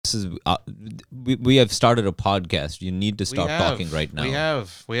this is we have started a podcast. You need to stop talking right now.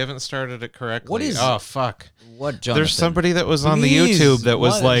 We haven't started it correctly. What is? Oh fuck! What, Jonathan? There's somebody that was on the YouTube that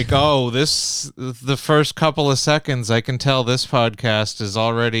was like, "Oh, the first couple of seconds, I can tell this podcast is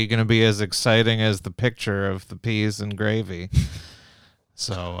already going to be as exciting as the picture of the peas and gravy."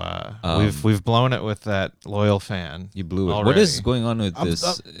 So we've blown it with that loyal fan. You blew it. Already. What is going on with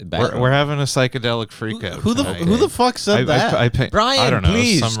this? We're having a psychedelic freakout. Who the fuck said that? Brian, I don't know,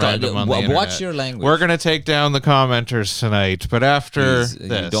 please some random on the internet. watch your language. We're gonna take down the commenters tonight, but after Please,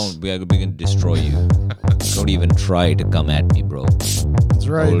 this, we're gonna destroy you. Don't even try to come at me, bro. That's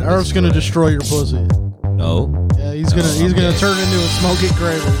right. Arif's gonna destroy your pussy. No. Yeah, he's gonna turn into a smoking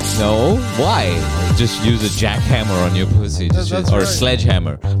crater. No. Why? Just use a jackhammer on your pussy, That's or right. a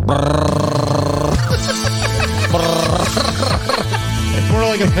sledgehammer. More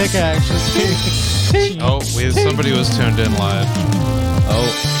like a pickaxe. Somebody was tuned in live.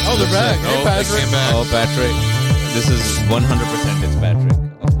 Oh, they're back. Hey, They Patrick. came back. Oh, Patrick. This is 100% it's Patrick.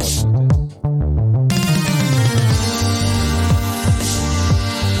 Of course it is.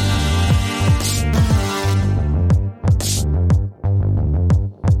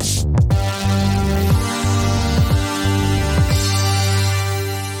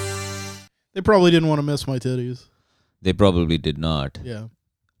 They probably didn't want to miss my titties. They probably did not. Yeah.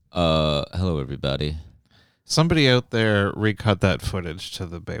 Hello, everybody. Somebody out there recut that footage to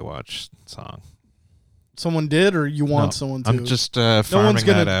the Baywatch song. Someone did, or you want someone to? I'm just farming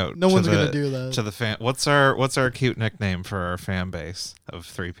that out. No one's gonna do that. To the fan. What's our cute nickname for our fan base of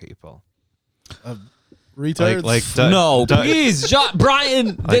 3 people? Retards. No, please,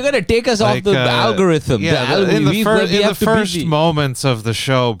 Brian. They're gonna take us off the algorithm. Yeah, in the first moments of the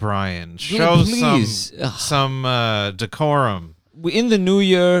show, Brian, show some decorum. In the new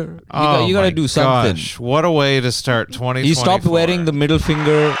year, you gotta do something. Gosh, what a way to start 2024. He stopped wearing the middle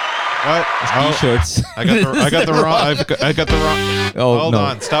finger t-shirts. I got the wrong. Oh, Hold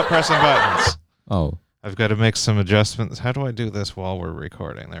on, stop pressing buttons. Oh. I've got to make some adjustments. How do I do this while we're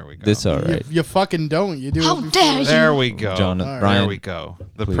recording? There we go. This all right. You fucking don't. You do. How dare you? There we go. Jonathan, There Brian, we go.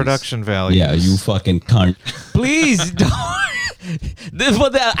 The please. production value. Yeah, you fucking cunt. Please don't. This for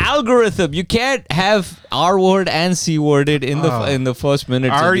the algorithm. You can't have R word and C worded in the first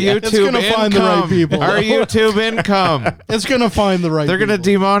minute. Our YouTube It's gonna income. find the right people. Our YouTube income. It's gonna find the right. They're gonna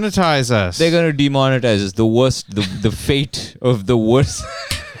people. demonetize us. They're gonna demonetize us. The worst. The fate of the worst.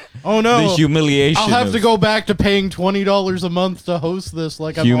 Oh no! The humiliation. I'll have to go back to paying $20 a month to host this.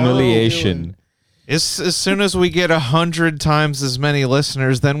 Like I'm humiliation. As soon as we get 100 times as many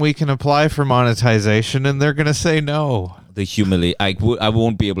listeners, then we can apply for monetization, and they're gonna say no. The I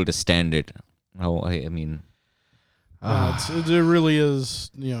won't be able to stand it. I mean, it really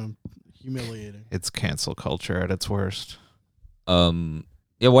is. Humiliating. It's cancel culture at its worst.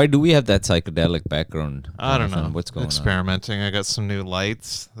 Yeah, why do we have that psychedelic background? I don't know. What's going on. Experimenting. I got some new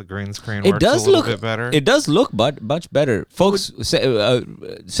lights. The green screen It works does a little look bit better. It does look much better. Folks,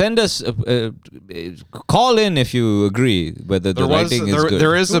 send us, call in if you agree whether the lighting is good.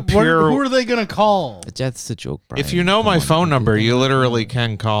 There is a pure... Who are they going to call? That's the joke, Brian. If you know my phone number, you literally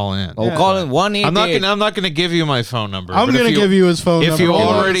can call in. Oh, call in 1-888. I'm not going to give you my phone number. I'm going to give you his phone number. If you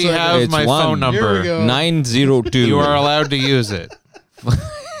already have my phone Here we number, go. 902. you are allowed to use it.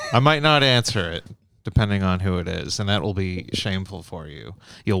 I might not answer it, depending on who it is, and that will be shameful for you.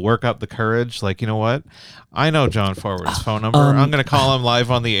 You'll work up the courage, like, you know what? I know John Forward's phone number. I'm going to call him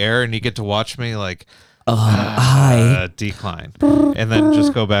live on the air, and you get to watch me, like, decline. And then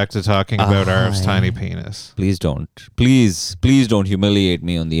just go back to talking about Arif's tiny penis. Please don't. Please don't humiliate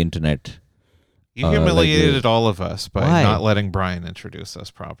me on the internet. You humiliated all of us by Why? not letting Brian introduce us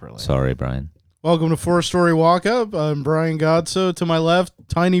properly. Sorry, Brian. Welcome to 4-Story Walk Up. I'm Brian Godsoella. To my left,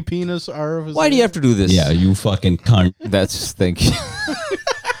 tiny penis Arif. Why do you have to do this? Yeah, you fucking cunt. Thank you.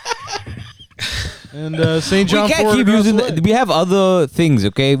 And St. John We can't Ford keep across using the way. We have other things,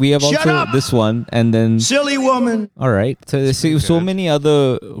 okay? We have Shut also up! this one, and then... Silly woman. All right. So there's so many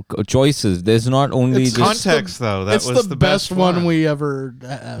other choices. There's not only It's just... Context, though. That It's was the best one we ever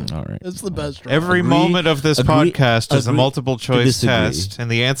had. All right. It's the best one. Every moment of this podcast is a multiple choice disagree. test, and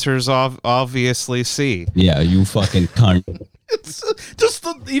the answer is obviously C. Yeah, you fucking cunt. It's just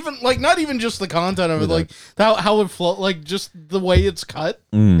not even just the content of it, like how it flow, like just the way it's cut.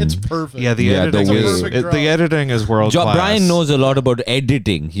 It's perfect. Yeah, the editing the is way- the editing is world class. Brian knows a lot about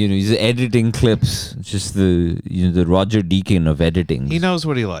editing. He's editing clips. Just the Roger Deakin of editing. He knows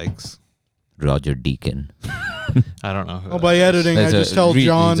what he likes. Roger Deakin. I don't know who. Oh, by editing, I just tell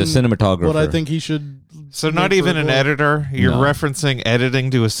John he's a cinematographer. what I think he should. So not even an editor. You're referencing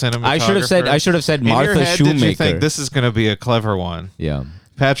editing to a cinematographer. I should have said In your Martha head, Shoemaker. Did you think this is going to be a clever one? Yeah.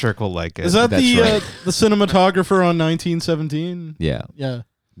 Patrick will like it. Is that That's the right. the cinematographer on 1917? Yeah. Yeah.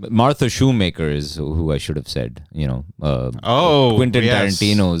 Martha Shoemaker is who I should have said. Quentin yes.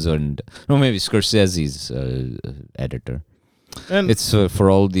 Tarantino's and maybe Scorsese's editor. And It's for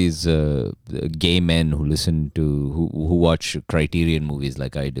all these gay men who listen to who watch Criterion movies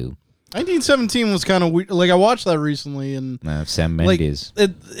like I do. 1917 was kind of weird. Like I watched that recently, and Sam like Mendes,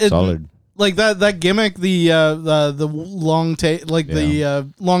 it solid. like that gimmick, the long take,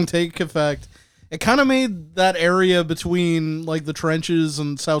 the long take effect. It kind of made that area between like the trenches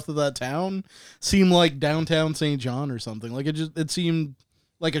and south of that town seem like downtown St. John or something. Like it seemed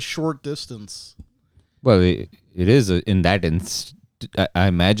like a short distance. Well, it is in that I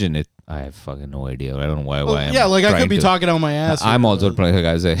imagine it. I have fucking no idea. I don't know why. I'm I could be to- talking on my ass. I'm also playing a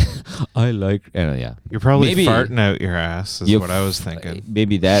guy say, I like. Yeah, You're probably Maybe- farting out your ass. Is You what I was thinking.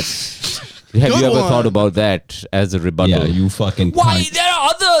 Maybe that's. Have Good you ever one. thought about that as a rebuttal? Yeah, you fucking Why cunt. there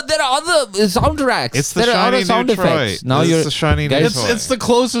are other soundtracks. It's the there are shiny other sound Detroit. effects. Now It's you're the shiny guys, Detroit. It's the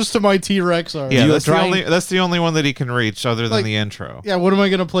closest to my T-Rex are. Yeah, You're that's trying- that's the only one that he can reach other than Like- the intro. Yeah, what am I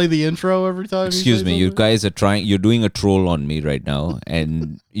gonna play the intro every time? Excuse me, you guys are trying. You're doing a troll on me right now,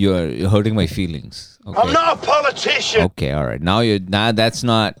 and you're hurting my feelings. Okay? I'm not a politician. Okay, all right. Now that's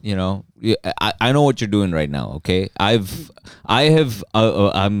not. I know what you're doing right now. Okay, I'm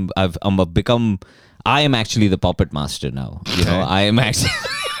become. I am actually the puppet master now. I am actually.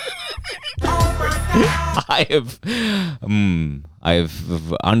 I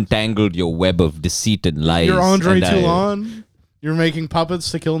have untangled your web of deceit and lies. You're Andre and Toulon. You're making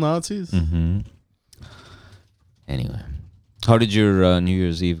puppets to kill Nazis. Anyway, how did your New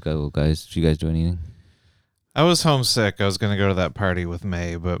Year's Eve go, guys? Did you guys do anything? I was homesick. I was going to go to that party with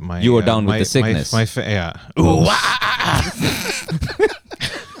May, but You were down with the sickness. Yeah. Ooh,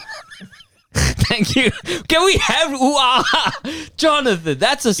 Thank you. Can we have Jonathan?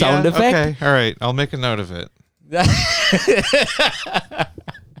 That's a sound effect. Okay. All right. I'll make a note of it.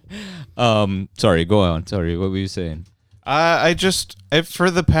 Sorry, go on. Sorry, what were you saying?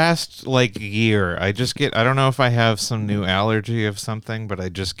 For the past year, I don't know if I have some new allergy of something, but I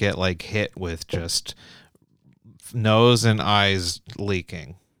just get hit with just nose and eyes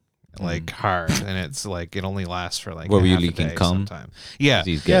leaking. Hard, and it's it only lasts for What were you half a leaking, day cum? sometime. Yeah.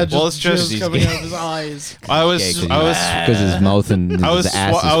 He's Yeah, gay. Well, it's just- jizz coming out of his eyes. I was because his mouth and his ass is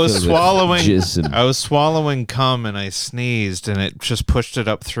I was filled with swallowing jizz and- I was swallowing cum and I sneezed and it just pushed it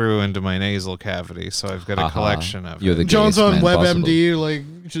up through into my nasal cavity. So I've got a collection of You're it. the John's gayest on man possible. WebMD. Like,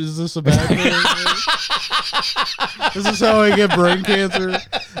 is this a bad thing? Is this how I get brain cancer?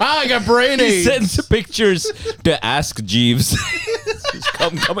 I got brain He AIDS. sends pictures to Ask Jeeves. His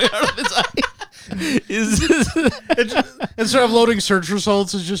cum coming out of his eye. Instead of loading search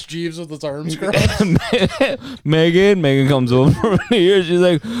results, it's just Jeeves with his arms crossed. Megan comes over from here. She's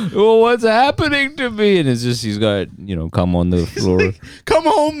like, "Well, what's happening to me?" And it's just he's got cum on the floor. Come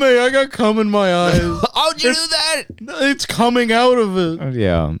home, May. I got cum in my eyes. How'd you do that? It's coming out of it.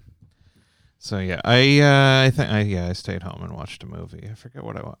 Yeah. So yeah, I stayed home and watched a movie. I forget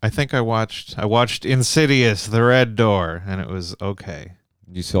what I watched. I think I watched Insidious: The Red Door, and it was okay.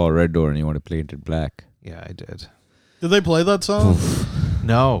 You saw a red door and you want to paint it black. Yeah, I did. Did they play that song?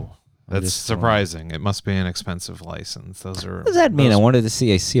 No, that's just surprising. It must be an expensive license. Those are. What does that mean? I wanted to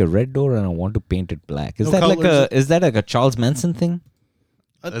see. I see a red door and I want to paint it black. Is No that colors. is that like a Charles Manson thing?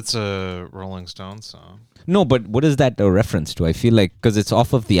 That's a Rolling Stones song. No, but what is that a reference to? I feel like because it's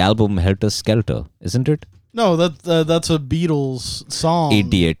off of the album Helter Skelter, isn't it? No, that's a Beatles song.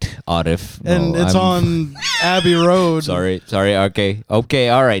 Idiot, Arif. And it's on Abbey Road. Sorry. Okay,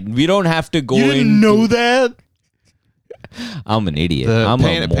 all right. We don't have to go. You didn't know that? I'm an idiot. The I'm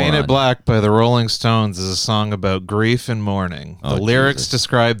Paint a It moron. Black by the Rolling Stones is a song about grief and mourning. The Oh, lyrics Jesus.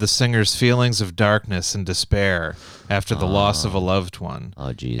 describe the singer's feelings of darkness and despair after the loss of a loved one.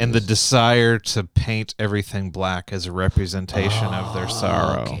 Oh, Jesus. And the desire to paint everything black as a representation of their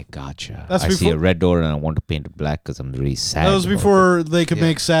sorrow. Okay, gotcha. That's I see before- a red door and I want to paint it black because I'm really sad. That was about before they could Yeah.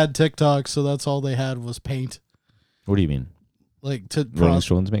 make sad TikToks, so that's all they had was paint. it. What do you mean? Like to Rolling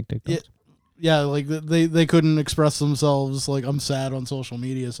Stones make TikToks? Yeah, like they couldn't express themselves like I'm sad on social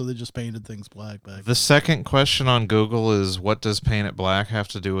media, so they just painted things black back. The second question on Google is, what does Paint It Black have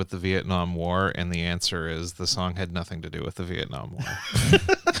to do with the Vietnam War? And the answer is the song had nothing to do with the Vietnam War.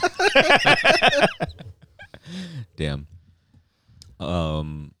 Damn.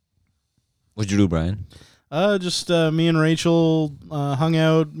 What'd you do, Brian? Just me and Rachel hung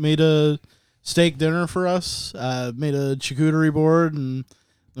out, made a steak dinner for us, made a charcuterie board, and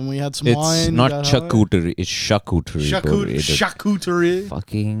Then we had some It's wine. not got high. charcuterie. It's charcuterie. board. Charcuterie.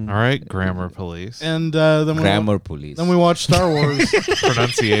 Fucking All right, grammar police. And then grammar police. Then we watched Star Wars.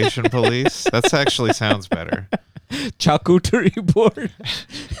 Pronunciation police. That actually sounds better. Charcuterie board.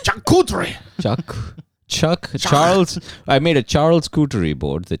 Charcuterie. Charles. I made a Charles Cooterie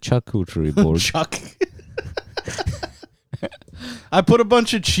board. The charcuterie board. Chuck. I put a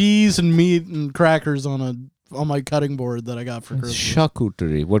bunch of cheese and meat and crackers on my cutting board that I got for Christmas.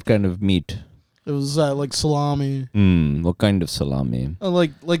 Charcuterie. What kind of meat? It was like salami. What kind of salami?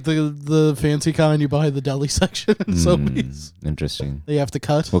 Like the fancy kind you buy at the deli section in Sobeys. Interesting. They have to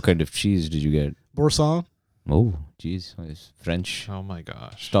cut. What kind of cheese did you get? Boursin. Oh, jeez. It's French. Oh my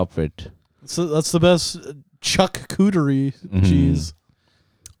gosh. Stop it. So that's the best charcuterie cheese.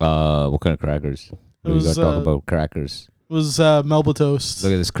 What kind of crackers? We got to talk about crackers. It was Melba toast.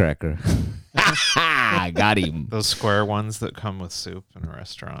 Look at this cracker. I got him. Those square ones that come with soup in a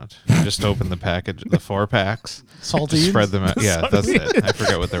restaurant. You just open the package, the 4-packs. Saltines? Spread them out. Yeah, that's it. I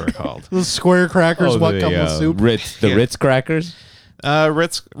forget what they were called. The square crackers, what come with soup? Ritz crackers?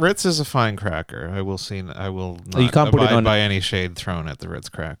 Ritz is a fine cracker. I will not you can't put it on by any shade thrown at the Ritz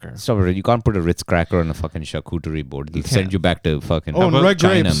cracker. Stop it. You can't put a Ritz cracker on a fucking charcuterie board. They'll send you back to fucking and red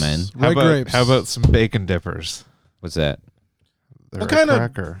China, grapes. man. Red grapes. How about some bacon dippers? What's that? They're What kind a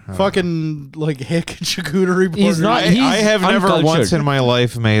cracker. of fucking like hick charcuterie board? He's not- I have never uncultured. once in my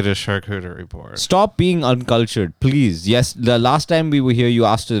life made a charcuterie board. Stop being uncultured, please. Yes, the last time we were here, you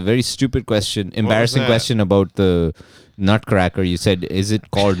asked a very stupid question, embarrassing that? question about the nutcracker. You said, "Is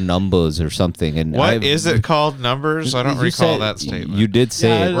it called numbers or something?" And What is it called? Numbers? I don't You recall said- that statement. You did say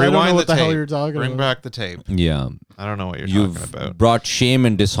Yeah, it. I don't know Rewind what the the hell tape. you're talking Bring about. back the tape. Yeah. I don't know what you're You've talking about. brought shame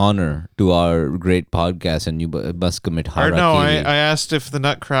and dishonor to our great podcast, and you must commit Or harakiri. no, I asked if the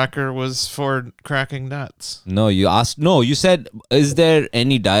nutcracker was for cracking nuts. No, you asked. No, you said, "Is there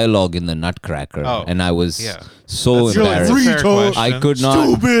any dialogue in the Nutcracker?" Oh, and I was yeah. so That's embarrassed. a fair Retard. question. I could not.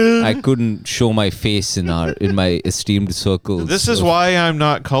 Stupid. I couldn't show my face in my esteemed circles. This is why I'm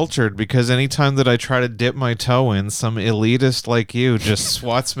not cultured, because anytime that I try to dip my toe in, some elitist like you just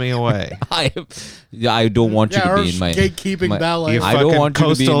swats me away. I don't want you Yeah, to our be in my gatekeeping ballet. You I don't fucking want you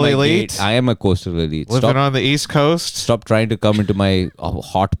to be in coastal my elite? gate. I am a coastal elite. Living on the East Coast? Stop trying to come into my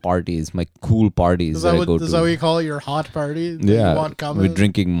hot parties, my cool parties Is that that, I what, go is to. that what you call it? Your hot party? that you Yeah, want coming? we're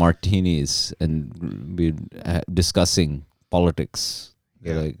drinking martinis and we're discussing politics,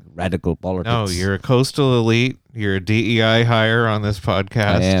 like radical politics. No, you're a coastal elite. You're a DEI hire on this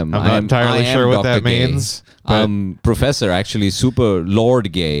podcast. I am. I'm not entirely sure what that means. But Professor, actually, super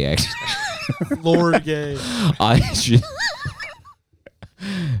Lord Gay. Actually, Lord gay. I actually,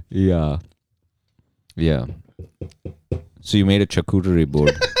 yeah. So you made a charcuterie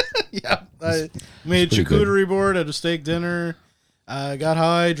board. Yeah, I made pretty good. charcuterie board at a steak dinner. Got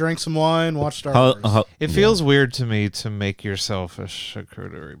high, drank some wine, watched Star Wars. it feels weird to me to make yourself a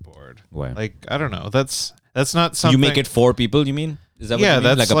charcuterie board. Why? Like, I don't know. That's not something. You make it for people, you mean? Is that what Yeah, you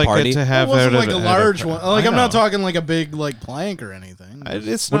mean? that's like a party? to It have wasn't out like at a at large one. Like I I'm not know. talking like a big like plank or anything.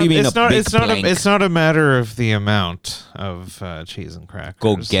 It's What not, do you mean it's a not, big it's not plank? it's not a matter of the amount of cheese and crackers.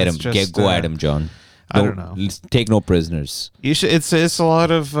 Go get him. It's just, Go at him, John. I don't know. Take no prisoners. You should. It's a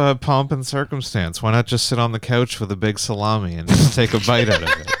lot of pomp and circumstance. Why not just sit on the couch with a big salami and just take a bite out of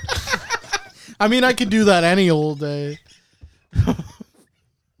it? I mean, I could do that any old day.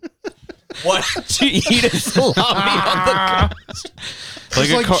 Why don't you eat a salami on the couch? like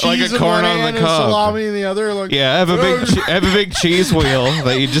Just a cheese in corn one on hand the and cob. salami in the other. Like, Yeah, have a big cheese wheel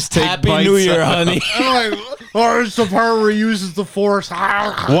that you just take. Happy bites New Year, out. honey. I'm like, or it's the part where he uses the force.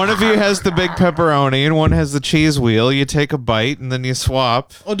 One of you has the big pepperoni and one has the cheese wheel. You take a bite and then you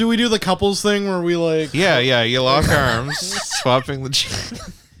swap. Oh, do we do the couples thing where we like Yeah, you lock arms, swapping the cheese.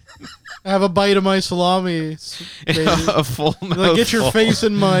 have a bite of my salami? Baby. A full Like, get your mouthful. face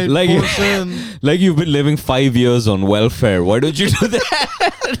in my Like- portion. Like you've been living 5 years on welfare. Why don't you do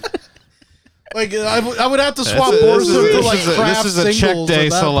that? Like I would have to swap This portions is- to like this is a- craft this is a check singles day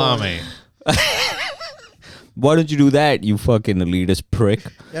at that salami. Why don't you do that, you fucking elitist prick?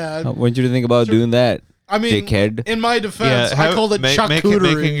 point. Yeah, I want you to think about doing that. I mean, dickhead. in my defense, I called it charcuterie.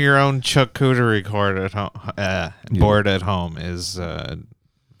 Making your own charcuterie board at home is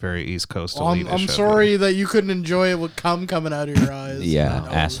very East Coast Well, elitish. I'm sorry that you couldn't enjoy it with cum coming out of your eyes. Yeah, I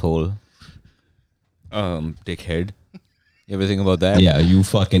know. asshole. Dickhead. You ever think about that? Yeah, you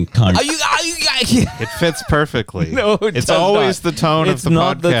fucking cunt. Are you It fits perfectly. No, it it's does always not. the tone It's of the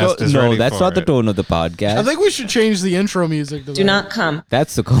not podcast. the is no, ready that's for not the it. tone of the podcast. I think we should change the intro music to Do that. not come.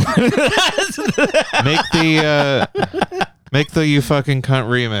 That's the Make the Make the You Fucking Cunt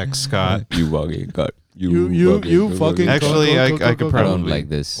remix, Scott. You fucking cunt. You fucking Actually, I could I probably don't like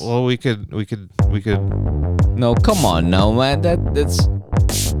this. Well, we could. No, come on now, man. That's.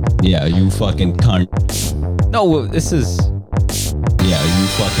 Yeah, you fucking cunt. No, this is Yeah, you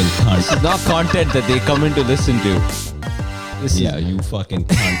fucking cunt. not content that they come in to listen to. This Yeah, is, you fucking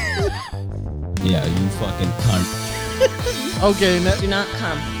cunt. Yeah, you fucking cunt. Okay, Do not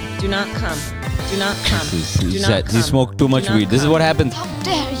come. Do not come. Do not come. Do not come. he smoked too much Do not weed. This is come. what happens. How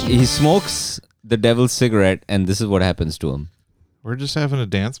dare you? He smokes the devil's cigarette, and this is what happens to him. We're just having a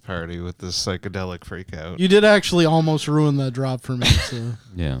dance party with this psychedelic freak out. you did actually almost ruin that drop for me. So.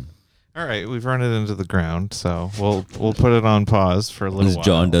 Yeah. All right, we've run it into the ground, so we'll put it on pause for a little This while.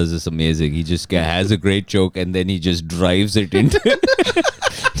 John does this amazing. He just has a great joke, and then he just drives it into.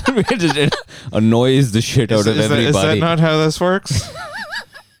 It annoys the shit out of everybody. Is that not how this works?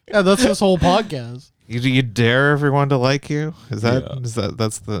 Yeah, that's this whole podcast. You dare everyone to like you? Is that Yeah.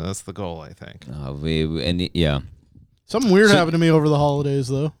 that's the goal? I think. Yeah. Something weird happened to me over the holidays,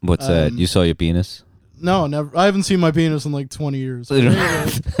 though. What's that? You saw your penis? No, never. I haven't seen my penis in like 20 years.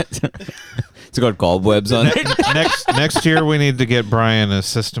 It's got cobwebs on it. Next year we need to get Brian a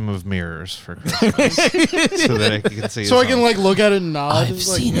system of mirrors for Christmas so that he can see. So his I can own. like look at it and nod. I've It's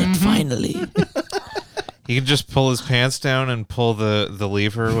like, seen it finally. He can just pull his pants down and pull the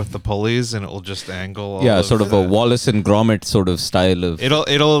lever with the pulleys, and it will just angle. All Yeah, of sort of a Wallace and Gromit sort of style of.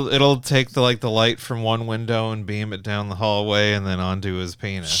 It'll take the light from one window and beam it down the hallway and then onto his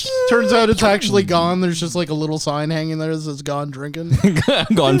penis. Turns out it's actually gone. There's just like a little sign hanging there that says "Gone drinking,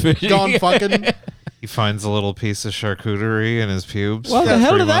 Gone fishing. gone fucking." He finds a little piece of charcuterie in his pubes. What the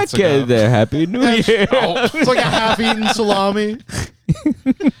hell 3 did that months get ago. there? Happy New Year. It's like a half-eaten salami.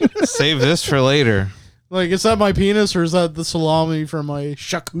 Save this for later. Like, is that my penis or is that the salami from my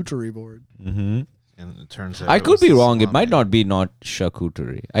charcuterie board? Mm-hmm. And it turns out I it could was be the wrong. It salami. might not be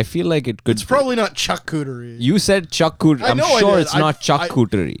charcuterie. I feel like it could. It's probably not charcuterie. You said charcuterie. I I'm know I sure did. it's not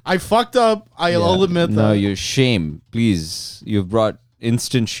charcuterie. I fucked up. I'll admit that. No, you shame. Please. You've brought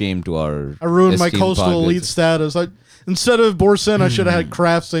instant shame to our. I ruined my esteemed coastal podcast. elite status. Instead of Borsen, I should have had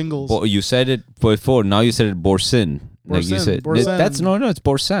craft singles. You said it before. Now you said it Borsin. Like you Borsin, said. Borsin. That's no. It's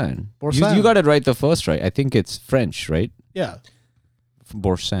Borsin. Borsin. You got it right the first right. I think it's French, right? Yeah,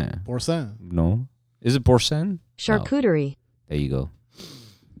 Borsin. Borsen. No. Is it Borsin? Charcuterie. There you go.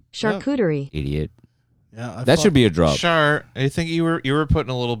 Charcuterie. Idiot. Yeah, That should be a drop. Char, I think you were putting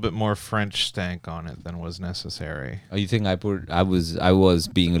a little bit more French stank on it than was necessary. Oh, you think I was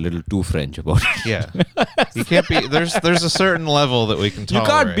being a little too French about it. Yeah, you can't be. There's a certain level that we can You tolerate.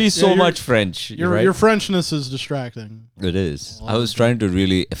 can't be so you're- much French. Right? Your Frenchness is distracting. It is. I was trying to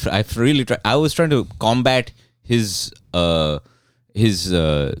really. I was trying to combat his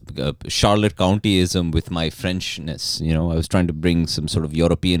Charlotte Countyism with my Frenchness. You know, I was trying to bring some sort of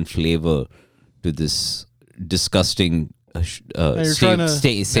European flavor to this disgusting trying to-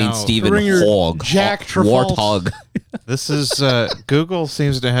 Saint Stephen bring your hog, Jack Trafalgar. warthog. This is Google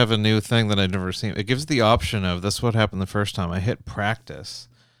seems to have a new thing that I've never seen. It gives the option of this. What happened the first time I hit practice,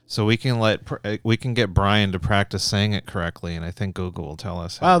 so we can get Brian to practice saying it correctly, and I think Google will tell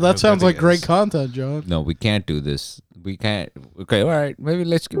us. Wow, how that good sounds he like great is. content, John. No, we can't do this. We can't. Okay, all right. Maybe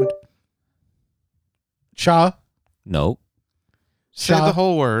let's give it. Cha, Say No. the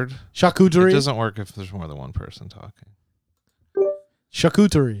whole word. It charcuterie, doesn't work if there's more than one person talking.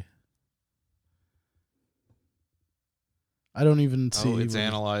 charcuterie. I don't even see. Oh, it's what-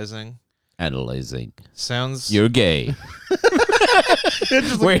 analyzing. Analyzing. Sounds. You're gay.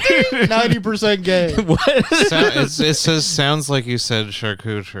 Wait. 90% gay. What? it says sounds like you said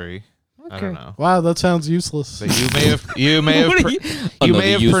charcuterie. I don't know. Wow, that sounds useless. But you may have What are you- you Another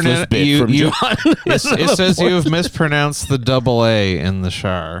may have useless pronounced bit from John. it says you have mispronounced the double A in the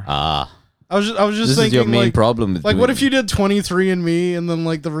char. I was just This thinking, is your main like, problem. With like, what doing- if you did 23andMe and then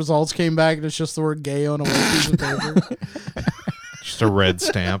like the results came back and it's just the word gay on a white piece of paper? Just a red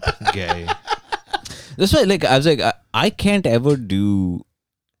stamp, gay. That's why, like, I was like, I can't ever do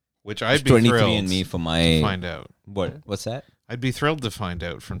Which I'd be 23andMe thrilled for to my find out. What's that? I'd be thrilled to find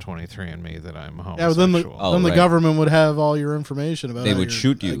out from 23andMe that I'm Yeah, but then homosexual. Oh, the right. government would have all your information about. They how would you're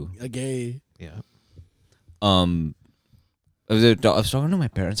shoot you. A gay. Yeah. I was talking to my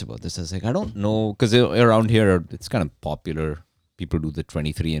parents about this. I was like, I don't know, because around here it's kind of popular. People do the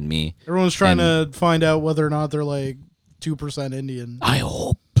 23andMe. Everyone's trying to find out whether or not they're like 2% Indian. I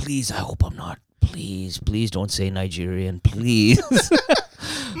hope I'm not. Please don't say Nigerian. Please.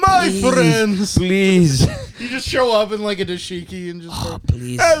 My friends, Please. you just show up in like a dashiki and just.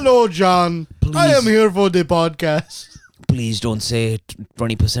 Please. Hello, John. I am here for the podcast. please don't say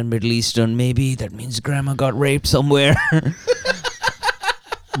 20% Middle Eastern. Maybe that means grandma got raped somewhere.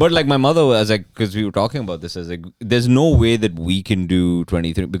 But like my mother was like, because we were talking about this, I was like, there's no way that we can do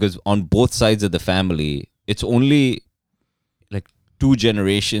 23 because on both sides of the family, it's only like 2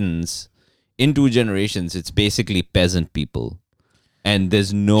 generations. In 2 generations, it's basically peasant people, and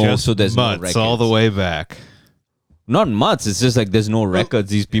there's no mutts no records all the way back. Not mutts. It's just like there's no records.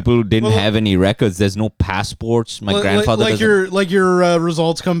 These people didn't have any records. There's no passports. My grandfather your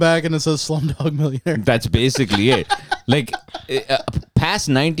results come back and it says Slumdog Millionaire. That's basically it. Like past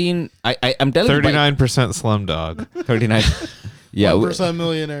 19, I'm telling 39% Slumdog. 39. Yeah, 1%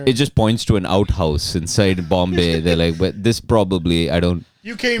 millionaire. It just points to an outhouse inside Bombay. They're like, but this probably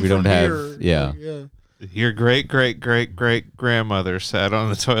You came we from don't here. have. Yeah. Your great grandmother sat on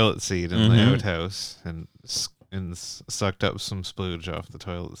the toilet seat in the outhouse and sucked up some splooge off the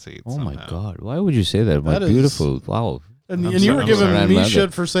toilet seat. Oh somehow. my God! Why would you say that? My That is- beautiful. Wow. And I'm you were sorry, giving I'm me sorry.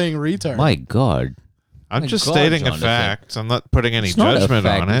 shit for saying retard. My God. I'm My just God, stating Jonathan. a fact. I'm not putting any It's not a judgment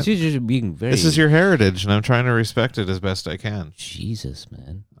fact. on it. It's just being very. This is your heritage, and I'm trying to respect it as best I can. Jesus,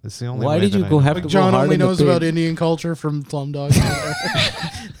 man. It's the only Why way did that you I go know. have to go John hard only in the knows about paint? Indian culture from Slumdog.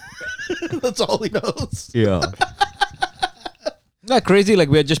 That's all he knows. Yeah. Not crazy. Like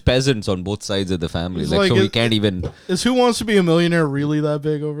we're just peasants on both sides of the family. It's Like so like we can't even. Is Who Wants to Be a Millionaire really that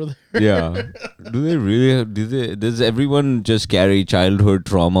big over there? Yeah. Do they really? Does everyone just carry childhood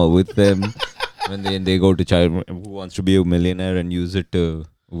trauma with them when they go to Who Wants to Be a Millionaire and use it to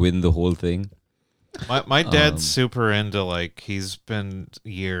win the whole thing? My dad's super into, like, he's been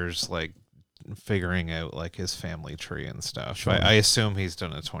years, like, figuring out, like, his family tree and stuff. Sure. I assume he's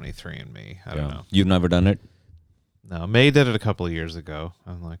done a 23andMe. I don't know. You've never done it? No, May did it a couple of years ago.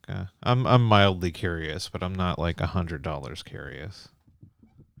 I'm like, I'm mildly curious, but I'm not like $100 curious.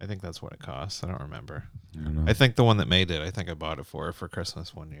 I think that's what it costs. I don't remember. I don't know. I think the one that May did, I think I bought it for her for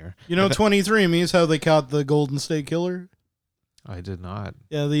Christmas one year. You know, 23andMe is how they caught the Golden State Killer. I did not.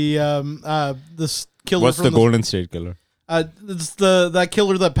 Yeah, this killer. What's from the Golden State Killer? It's that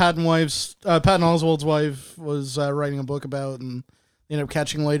killer that Patton Oswalt's wife was writing a book about, and ended up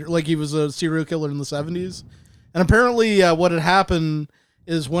catching later. Like he was a serial killer in the 70s, and apparently what had happened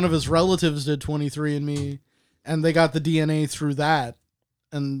is one of his relatives did 23andMe, and they got the DNA through that,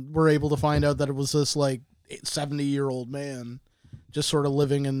 and were able to find out that it was this like 70-year-old man, just sort of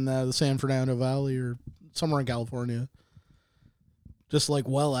living in the San Fernando Valley or somewhere in California. Just like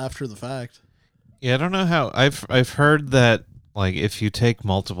well after the fact. Yeah, I don't know how. I've heard that, like, if you take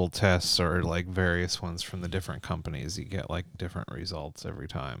multiple tests or like various ones from the different companies, you get like different results every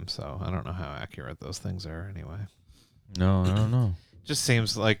time. So I don't know how accurate those things are anyway. No, I don't know. Just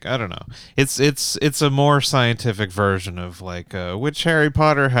seems like, I don't know. It's a more scientific version of like which Harry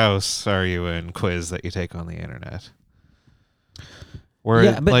Potter house are you in quiz that you take on the internet. Where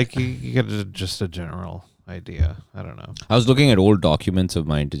Yeah, but- like you get just a general idea. I don't know. I was looking at old documents of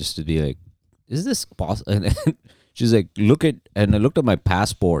mine to be like, is this possible? And she's like, and I looked at my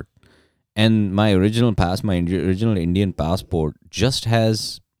passport, and my original Indian passport just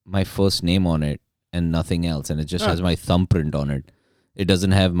has my first name on it and nothing else, and it just has my thumbprint on it. It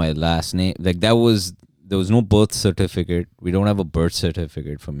doesn't have my last name. Like there was no birth certificate. We don't have a birth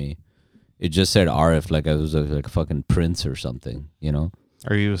certificate for me. It just said Arif, like I was like a fucking prince or something, you know?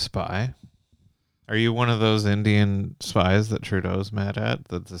 Are you a spy? Are you one of those Indian spies that Trudeau's mad at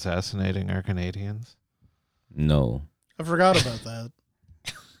that's assassinating our Canadians? No. I forgot about that.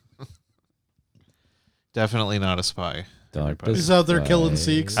 Definitely not a spy. everybody. He's out there killing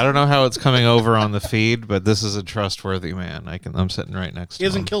Sikhs. I don't know how it's coming over on the feed, but this is a trustworthy man. I'm sitting right next to He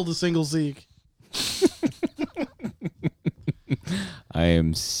him. hasn't killed a single Sikh. I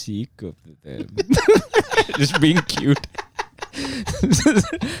am sick of them. Just being cute.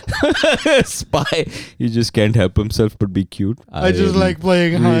 Spy. He just can't help himself but be cute. I just am like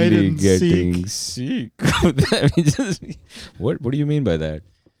playing hide really and getting seek. sick. I mean, what do you mean by that?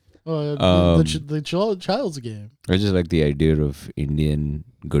 The child's game. I just like the idea of Indian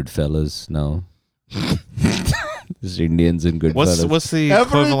Goodfellas now. Just Indians and Goodfellas. What's the Ever-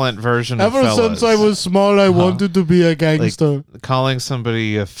 equivalent version of Ever fellas? since I was small, I wanted to be a gangster. Calling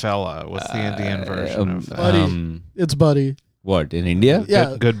somebody a fella. What's the Indian version of that? Buddy. It's buddy. What, in India?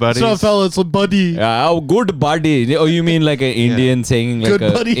 Yeah. Good buddies? It's not fella, it's a buddy. Good buddy. Oh, you mean like an Indian saying like Good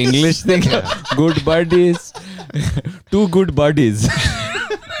a buddies. English thing? Good buddies. Two good buddies.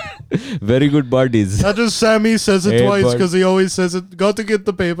 Very good buddies. Not just Sammy says it Hey, twice bud. because he always says it. Got to get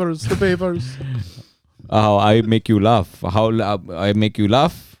the papers. The papers. How I make you laugh. I make you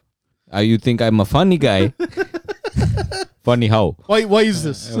laugh? You think I'm a funny guy? Funny how? Why is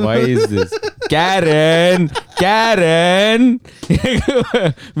this? Why is this? Karen,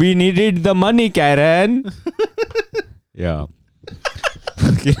 we needed the money, Karen. Yeah.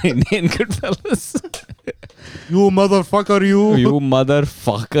 Indian Goodfellas. You motherfucker, you. You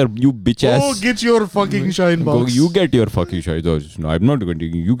motherfucker, you bitch ass. Oh, get your fucking shine box. You get your fucking shine box. No, I'm not going to.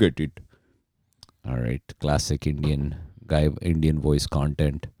 You get it. All right, classic Indian voice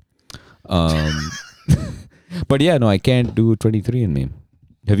content. But yeah, no, I can't do 23andMe.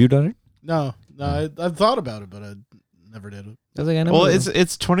 Have you done it? No, I've thought about it, but I never did it. I was like, I never Well, did.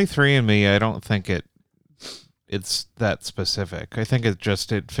 it's 23andMe. I don't think it's that specific. I think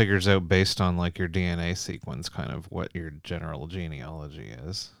it figures out based on like your DNA sequence, kind of what your general genealogy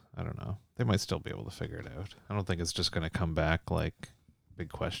is. I don't know. They might still be able to figure it out. I don't think it's just going to come back like big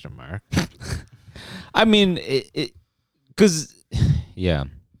question mark. I mean, because yeah.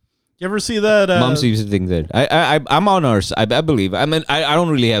 You ever see that? Mom seems to think that I'm on our side. I believe. I mean, I don't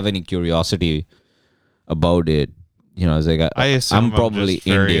really have any curiosity about it. You know, I was like, I assume I'm probably just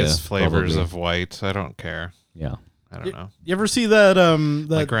various India, flavors probably. of white. I don't care. Yeah. I don't know. You ever see that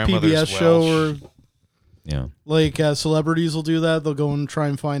that grandmother's PBS show Welsh. where Yeah. like celebrities will do that? They'll go and try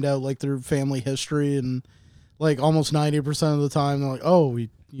and find out like their family history, and like almost 90% of the time they're like, "Oh,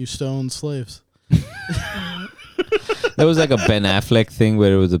 we used to own slaves." There was like a Ben Affleck thing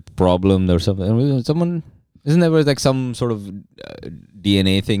where it was a problem or something. Someone, isn't there was like some sort of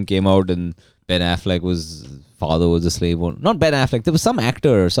DNA thing came out and Ben Affleck father was a slave owner. Not Ben Affleck. There was some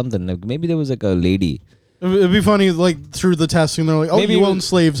actor or something. Like maybe there was like a lady. It'd be funny, like through the testing, they're like, "Oh, Maybe you it own was-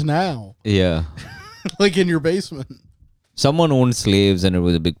 slaves now, Yeah. like in your basement." Someone owned slaves and it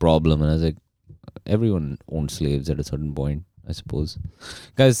was a big problem. And I was like, everyone owned slaves at a certain point, I suppose.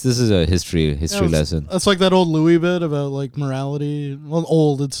 Guys, this is a history lesson. That's like that old Louis bit about like morality. Well,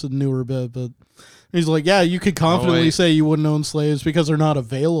 old, it's a newer bit, but he's like, "Yeah, you could confidently wait. say you wouldn't own slaves because they're not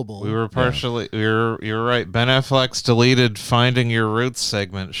available." We were partially. You're right. Ben Affleck's deleted "Finding Your Roots"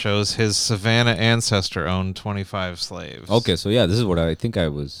 segment shows his Savannah ancestor owned 25 slaves. Okay, so yeah, this is what I think I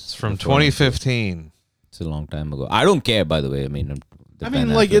was. It's from referring to. 2015. It's a long time ago. I don't care, by the way. I mean,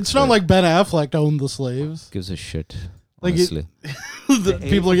 like it's not like Ben Affleck owned the slaves. gives a shit. Like Honestly. The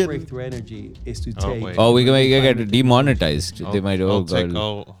people are getting. breakthrough energy is to Oh, take. wait. Oh, we might get demonetized. They might. I'll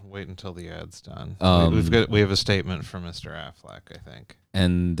wait until the ad's done. We have a statement from Mr. Affleck, I think.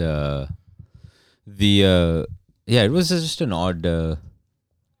 And it was just an odd.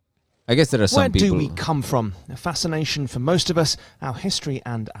 I guess there are some Where people. do we come from? A fascination for most of us, our history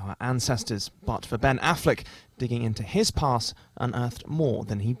and our ancestors. But for Ben Affleck, digging into his past unearthed more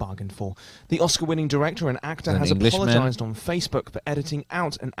than he bargained for. The Oscar-winning director and actor An has Englishman. apologized on Facebook for editing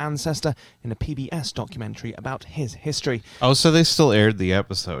out an ancestor in a PBS documentary about his history. Oh, so they still aired the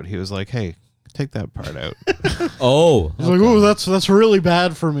episode. He was like, "Hey, take that part out." Oh, He's like, "Oh, that's really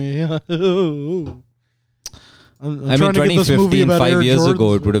bad for me." I'm I mean, trying to get this movie 2015, about 5 Air years ago,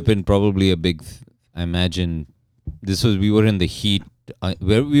 Jordans. it would have been probably a big. I imagine we were in the heat,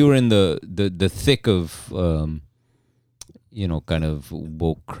 where we were in the thick of, kind of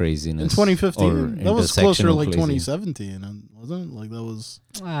woke craziness. In 2015, or that was closer to intersectional like crazy. 2017, wasn't it? Like that was.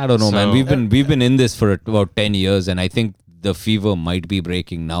 I don't know, man. So- We've been in this for about 10 years, and I think the fever might be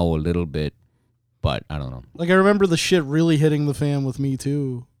breaking now a little bit, but I don't know. Like I remember the shit really hitting the fan with Me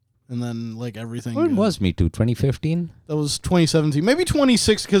Too, and then like everything. When was Me Too? 2015? That was 2017, maybe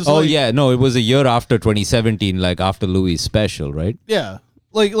 26. Because Oh yeah, no, it was a year after 2017, like after Louis' special, right? yeah.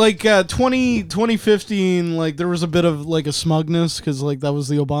 Like 2015, like there was a bit of like a smugness because like that was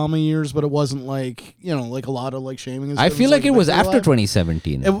the Obama years, but it wasn't like like a lot of like shaming. I feel like it was after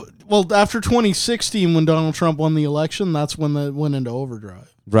 2017. Well, after 2016, when Donald Trump won the election, that's when that went into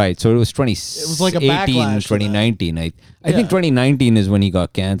overdrive. Right, so it was It was like a backlash to that. 2019. I think 2019 is when he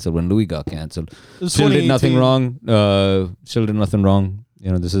got canceled, when Louis got canceled. It was Still did nothing 2018. wrong. Still did nothing wrong.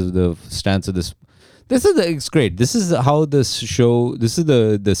 This is the stance of this. It's great. This is how this show. This is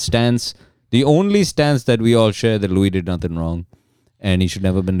the stance. The only stance that we all share, that Louis did nothing wrong, and he should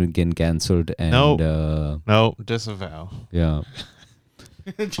never been again canceled. And No, disavow. yeah.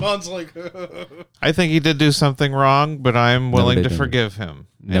 John's like, I think he did do something wrong, but I'm willing did to anything. forgive him.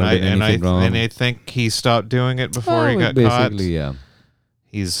 Never did anything wrong. And I think he stopped doing it before he got caught. basically, yeah.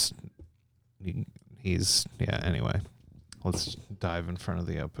 He's anyway. Let's dive in front of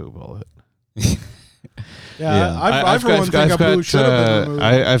the Apu bullet. yeah. I for one think Abu should have been removed.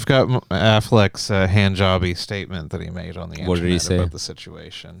 I've got Affleck's hand jobby statement that he made on the What internet did he say? about the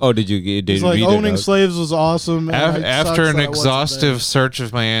situation. Oh, did you? He's like, read owning it out? slaves was awesome. and it After sucks an that it wasn't exhaustive search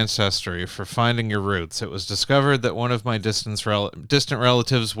of my ancestry for finding your roots, it was discovered that one of my distant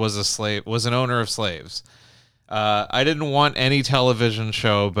relatives was an owner of slaves. I didn't want any television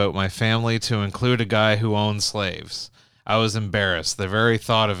show about my family to include a guy who owned slaves. I was embarrassed. The very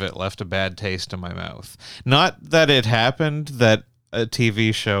thought of it left a bad taste in my mouth. Not that it happened, that a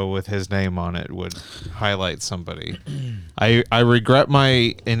TV show with his name on it would highlight somebody. I regret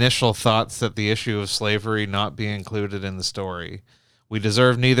my initial thoughts that the issue of slavery not be included in the story. We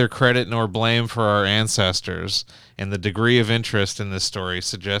deserve neither credit nor blame for our ancestors, and the degree of interest in this story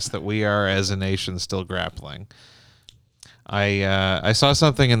suggests that we are, as a nation, still grappling. I saw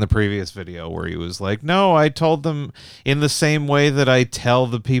something in the previous video where he was like, no, I told them in the same way that I tell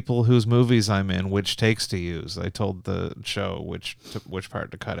the people whose movies I'm in which takes to use. I told the show which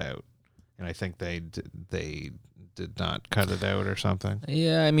part to cut out. And I think they did not cut it out or something.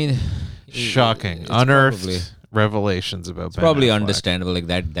 Yeah, I mean, shocking. it's Unearthed probably, revelations about it's Ben probably Affleck. understandable. Like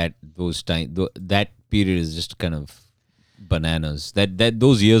that period is just kind of bananas. That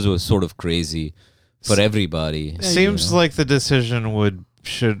those years were sort of crazy for everybody. Seems like the decision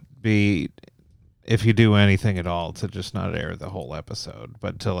should be, if you do anything at all, to just not air the whole episode,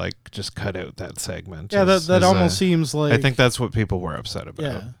 but to like just cut out that segment. Yeah, that almost seems like. I think that's what people were upset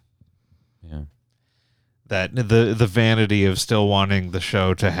about. Yeah. That the vanity of still wanting the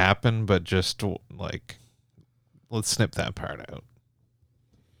show to happen, but just like, let's snip that part out.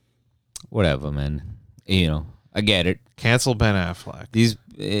 Whatever, man. I get it. Cancel Ben Affleck.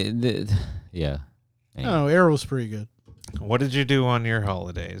 Yeah. Oh, Arrow's pretty good. What did you do on your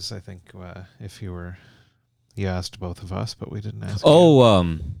holidays? I think if you asked both of us, but we didn't ask. Oh,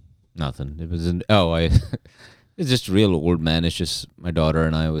 nothing. It was it's just real old man. It's just my daughter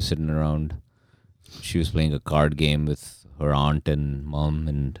and I was sitting around. She was playing a card game with her aunt and mom,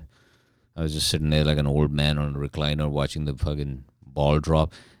 and I was just sitting there like an old man on a recliner watching the fucking ball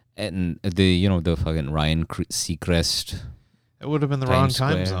drop. And the fucking Ryan Seacrest. It would have been the Times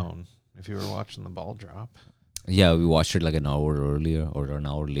wrong Square. time zone if you were watching the ball drop. Yeah, we watched it like an hour earlier or an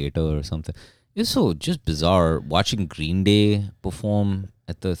hour later or something. It's so just bizarre watching Green Day perform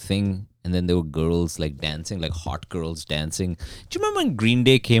at the thing, and then there were girls like dancing, like hot girls dancing. Do you remember when Green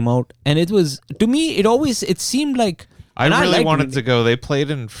Day came out? And it was, to me, it seemed like... I really wanted to go. They played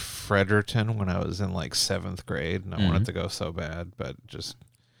in Fredericton when I was in like 7th grade, and I wanted to go so bad, but just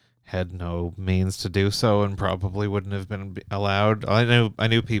had no means to do so, and probably wouldn't have been allowed. I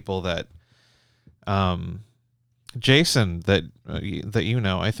knew people that, Jason that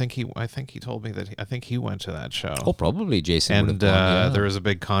I think he told me that I think he went to that show. Oh, probably Jason. And would have gone, yeah. there was a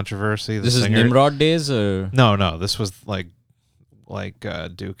big controversy. This is Nimrod days, or no, this was like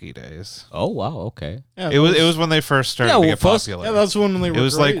Dookie days. oh wow, okay. Yeah, It was when they first started to get popular. Yeah, that's when they were. It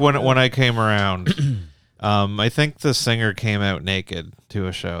was great, like when I came around. I think the singer came out naked to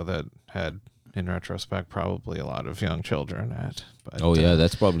a show that had, in retrospect, probably a lot of young children at. But, Oh yeah,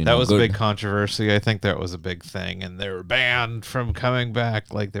 that's probably that not was good. a big controversy. I think that was a big thing, and they were banned from coming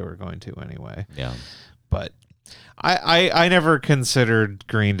back like they were going to anyway. Yeah. But I never considered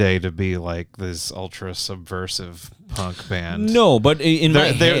Green Day to be like this ultra subversive punk band. No, but in my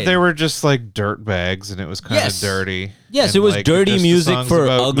head, they were just like dirt bags, and it was kind of Yes. dirty. Yes, And, it was like, dirty just the music songs for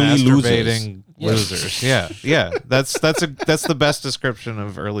about ugly losers. masturbating losers. Yeah. That's the best description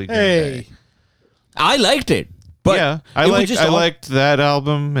of early Green Day. I liked it. But yeah, I liked that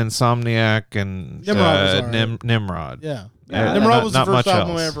album, Insomniac, and Nimrod was alright. Nimrod. Yeah. Yeah, Nimrod was the not first much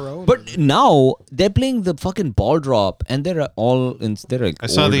album else. I ever owned. But now they're playing the fucking ball drop, and they're like I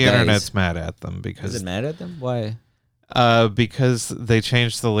saw old the guys. internet's mad at them Is because it mad at them? Why? because they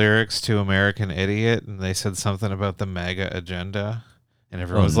changed the lyrics to American Idiot, and they said something about the MAGA agenda, and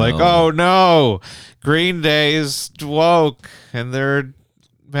everyone was like, no. "Oh no, Green Day's woke, and they're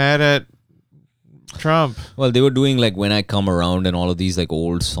mad at Trump." Well, they were doing like When I Come Around and all of these like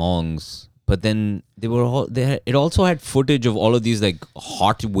old songs, but then it also had footage of all of these like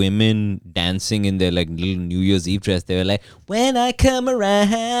hot women dancing in their like little New Year's Eve dress. They were like, "When I come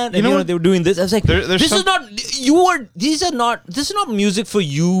around," and know what? they were doing this. I was like, There's this is not music for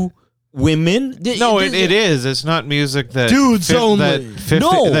you women. No, it is. It's not music that Dudes only. that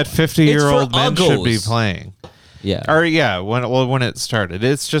 50-year-old men should be uggos. playing. Yeah. Or yeah, when it started,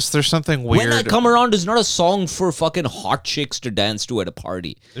 it's just there's something weird. When I Come Around is not a song for fucking hot chicks to dance to at a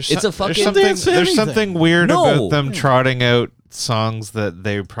party. It's a fucking... There's something weird No. about them trotting out songs that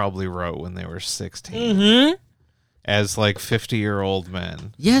they probably wrote when they were 16 Mm-hmm. as like 50-year-old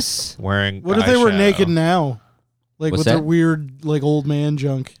men Yes. wearing. What if they were eyeshadow. naked now? Like What's with that? their weird like old man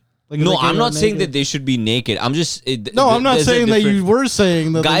junk. Like if No, they came I'm not out saying that naked. they should be naked. I'm just... No, I'm not there's a saying that you different- were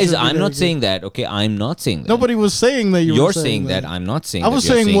saying that. they Guys, should be I'm not naked. saying that. Okay, I'm not saying that. Nobody was saying that you You're were saying that. I'm not saying I that. was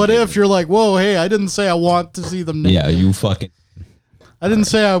You're saying, what that. if you're like, whoa, hey, I didn't say I want to see them naked. Yeah, you fucking. I didn't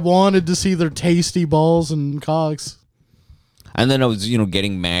say I wanted to see their tasty balls and cocks. And then I was,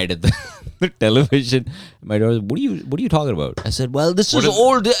 getting mad at the television. My daughter, what are you talking about? I said, well, this is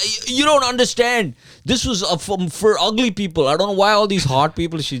old. You don't understand. This was for ugly people. I don't know why all these hot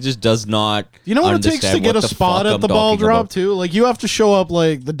people. She just does not. You know what it takes to get a spot at the ball drop too? Like you have to show up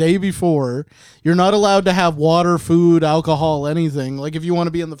like the day before. You're not allowed to have water, food, alcohol, anything. Like if you want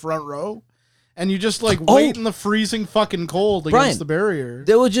to be in the front row. And you just wait in the freezing fucking cold against the barrier.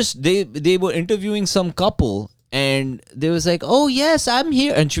 They were just they were interviewing some couple. And they was like, oh, yes, I'm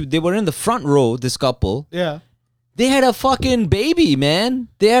here. And they were in the front row, this couple. Yeah. They had a fucking baby, man.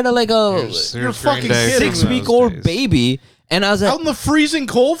 They had a you're fucking kidding 6-week-old baby. And I was like, out in the freezing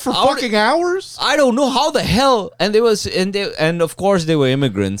cold for fucking hours? I don't know how the hell. And and of course they were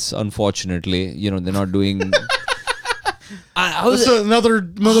immigrants, unfortunately. They're not doing... That's another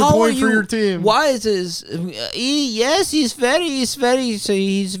point for your team. Why is this? Yes, he's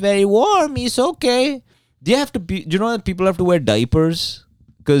very warm. He's okay. Do you know that people have to wear diapers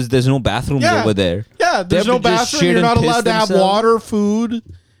because there's no bathrooms over there? Yeah, there's no bathroom. You're not allowed to have water, food,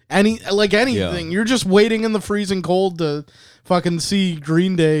 anything. Yeah. You're just waiting in the freezing cold to fucking see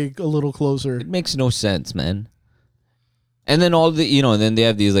Green Day a little closer. It makes no sense, man. And then and then they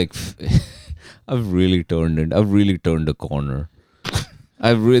have these I've really turned a corner.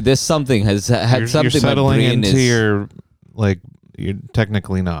 There's something has had something. You're settling my brain into is, your You're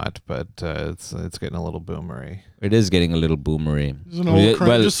technically not, but it's getting a little boomery. It is getting a little boomery.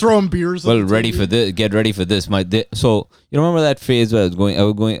 Just throwing beers. Well, ready for this. Get ready for this. So you remember that phase where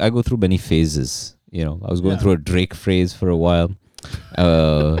I go through many phases. I was going through a Drake phase for a while.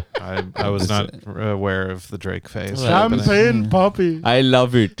 I was not aware of the Drake phase. Champagne puppy. I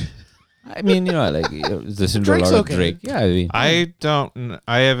love it. I mean, listen to a lot of Drake. Yeah, I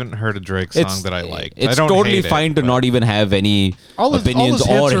haven't heard a Drake song that I like. It's I don't totally hate fine to not even have any opinions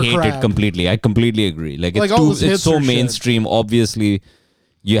or hate it completely. I completely agree. It's so mainstream. Shit. Obviously,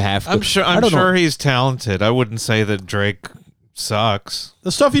 you have to. I'm sure he's talented. I wouldn't say that Drake sucks.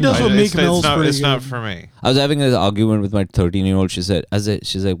 The stuff he does with Meek Mill's pretty good. It's not for me. I was having an argument with my 13-year-old. She's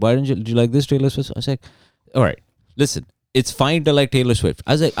like, why did you like this Taylor Swift? I was like, all right, listen. It's fine to like Taylor Swift.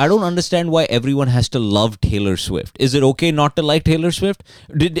 I was like, I don't understand why everyone has to love Taylor Swift. Is it okay not to like Taylor Swift?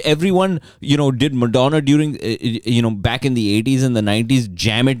 Did everyone, did Madonna during, back in the 80s and the 90s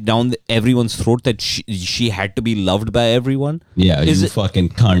jam it down everyone's throat that she had to be loved by everyone? Yeah, fucking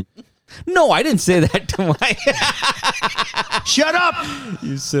cunt. No, I didn't say that to my... Shut up!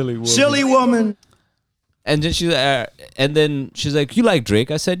 You silly woman. Silly woman. And then she's like, you like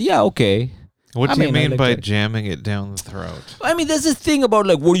Drake? I said, yeah, okay. What do you mean by jamming it down the throat? I mean, there's this thing about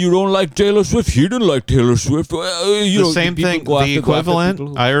you don't like Taylor Swift? He didn't like Taylor Swift. The same thing, the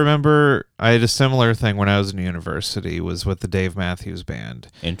equivalent. I remember I had a similar thing when I was in university, was with the Dave Matthews Band.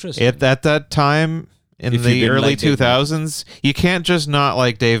 Interesting. At that time, in the early 2000s, you can't just not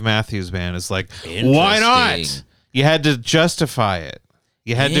like Dave Matthews Band. It's like, why not? You had to justify it.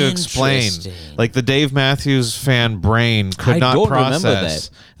 You had to explain. Like the Dave Matthews fan brain could not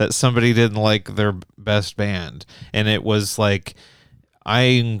process that somebody didn't like their best band. And it was like,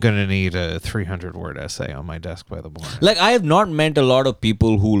 I'm going to need a 300-word essay on my desk by the morning. I have not met a lot of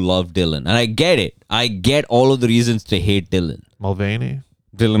people who love Dylan. And I get it. I get all of the reasons to hate Dylan. Mulvaney?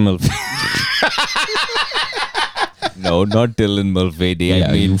 Dylan Mulvaney. No, not Dylan Mulvaney. Yeah,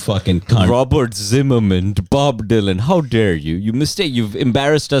 I mean, you fucking cunt. Robert Zimmerman, Bob Dylan. How dare you? You've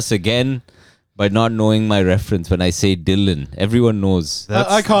embarrassed us again by not knowing my reference when I say Dylan. Everyone knows.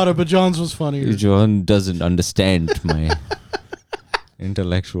 I caught it, but John's was funnier. John doesn't understand my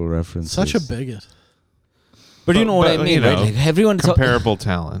intellectual references. Such a bigot. But you know what I mean, right? Everyone comparable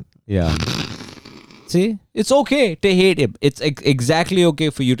talent. Yeah. See, it's okay to hate him. It's exactly okay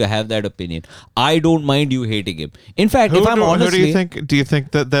for you to have that opinion. I don't mind you hating him. In fact, if I'm honestly, do you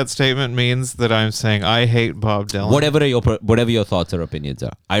think that statement means that I'm saying I hate Bob Dylan? Whatever your thoughts or opinions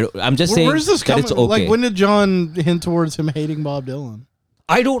are, I'm just saying. Where's this coming? It's okay. When did John hint towards him hating Bob Dylan?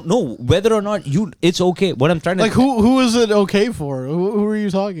 I don't know whether or not it's okay. What I'm trying to who is it okay for? Who are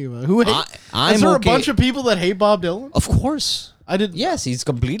you talking about? Who hate? Is there a bunch of people that hate Bob Dylan? Of course, I did. Yes, he's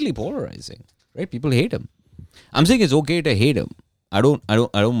completely polarizing. Right? People hate him. I'm saying it's okay to hate him. I don't mind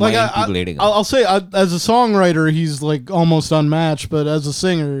people hating him. I'll say as a songwriter, he's almost unmatched. But as a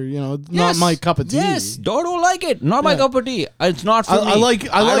singer, not my cup of tea. Yes, don't like it. Not my cup of tea. It's not for me. I like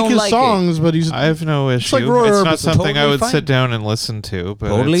his songs, but I have no issue. It's not something I would sit down and listen to. But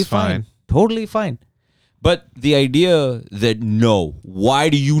totally it's fine. Totally fine. But the idea that no, why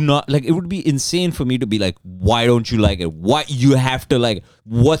do you not like? It would be insane for me to be like, why don't you like it? Why you have to like?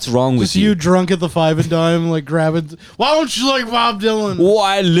 What's wrong with Just you drunk at the Five and Dime, like grabbing. Why don't you like Bob Dylan?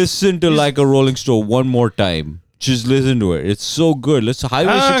 Why listen to like a Rolling Stone one more time? Just listen to it. It's so good. Let's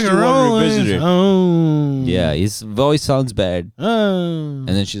Highway 61 revisit it. Oh. Yeah, his voice sounds bad. Oh. And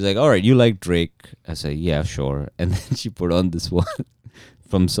then she's like, all right, you like Drake? I said, yeah, sure. And then she put on this one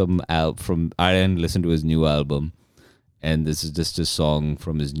from I didn't listen to his new album. And this is just a song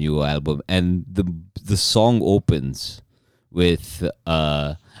from his new album. And the song opens with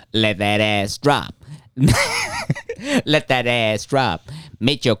let that ass drop. Let that ass drop.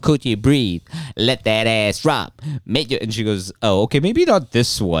 Make your coochie breathe. Let that ass drop. And she goes, oh, okay, maybe not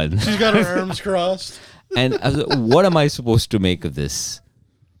this one. She's got her arms crossed. And I was like, what am I supposed to make of this?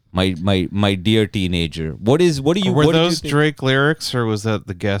 My dear teenager. Were those Drake lyrics, or was that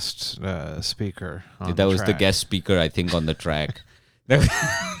the guest speaker? That was the guest speaker, I think, on the track.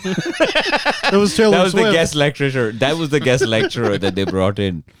 It was Taylor That was Swift. the guest lecturer. That was the guest lecturer that they brought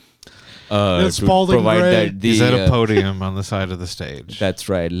in. It's To Spalding provide Gray. that. He's at a podium on the side of the stage. That's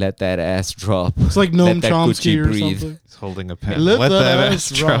right. Let that ass drop. It's like Noam Let that Chomsky coochie or breathe. something. He's holding a pen. Let that ass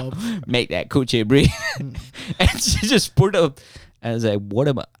drop. Make that coochie breathe. And she just put up. I was like, what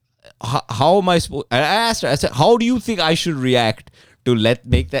am I? How am I supposed? I asked her. I said, how do you think I should react to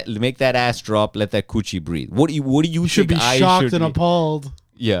make that ass drop? Let that coochie breathe. What do you Should think be I shocked should and be? appalled.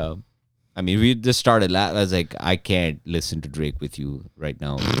 Yeah. I mean, we just started laughing. I was like, I can't listen to Drake with you right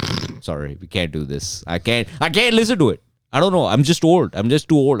now. Sorry, we can't do this. I can't listen to it. I don't know. I'm just old. I'm just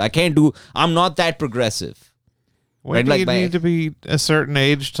too old. I'm not that progressive. When do you need to be a certain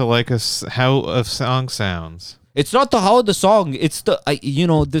age to like how a song sounds? It's not how the song. It's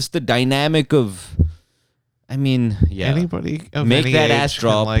the dynamic of. I mean, yeah. Anybody of Make any that age ass can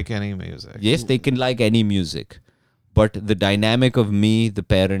drop. like any music. Yes, they can like any music, but the dynamic of me, the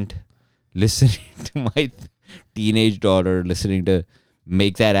parent, listening to my teenage daughter, listening to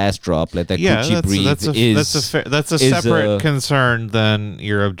 "Make That Ass Drop," let that coochie breathe. That's a separate concern than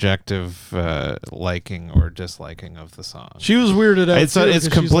your objective liking or disliking of the song. She was weirded out. It's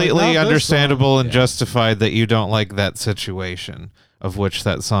completely understandable and Yeah. justified that you don't like that situation of which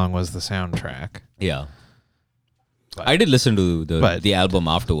that song was the soundtrack. Yeah. I did listen to the album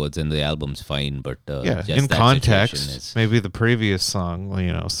afterwards, and the album's fine. But just in that context, situation is- maybe the previous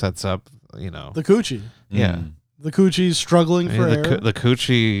song, sets up, the coochie. yeah. Mm. The coachie's struggling for air. The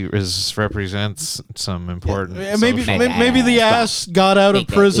coochie represents some important. Maybe the ass got out of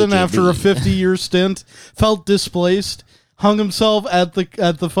prison after a 50-year stint, felt displaced, hung himself at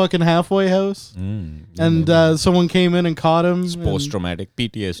the fucking halfway house, and someone came in and caught him. It's post-traumatic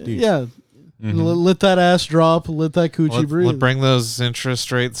PTSD. Yeah. Let that ass drop. Let that coochie breathe. Let bring those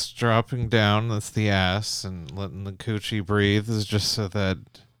interest rates dropping down. That's the ass, and letting the coochie breathe is just so that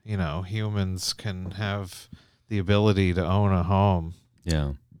humans can have the ability to own a home.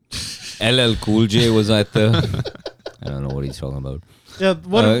 Yeah. LL Cool J was at the. I don't know what he's talking about. Yeah.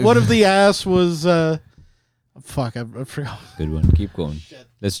 What if the ass was? Fuck, I forgot. Good one. Keep going.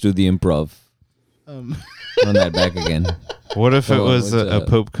 Let's do the improv. Run that back again. What if it was a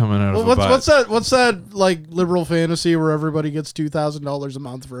poop coming out of a butt? What's that like liberal fantasy where everybody gets $2,000 a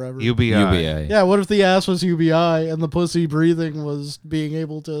month forever? UBI. Yeah. What if the ass was UBI and the pussy breathing was being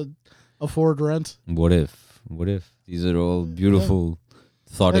able to afford rent? What if these are all beautiful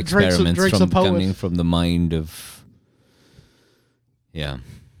thought Drake's experiments a poet. coming from the mind of. Yeah.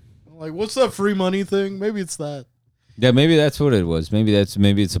 Like, what's that free money thing? Maybe it's that. Yeah, maybe that's what it was. Maybe it's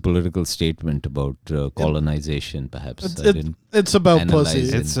a political statement about colonization. Perhaps It's about analyze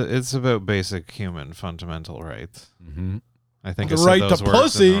pussy. it. It's about basic human fundamental rights. Mm-hmm. I think The I said right to those words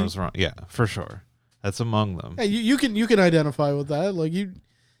pussy. and I was wrong. Yeah, for sure. That's among them. Hey, you can identify with that. Like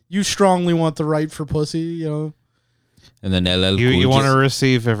you strongly want the right for pussy. And then LL You Cool want to J-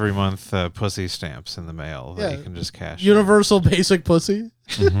 receive every month pussy stamps in the mail that Yeah. you can just cash. in. Universal basic pussy.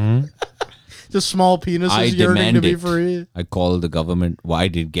 Mhm. Just small penises I yearning to demand be it. free. I call the government. Why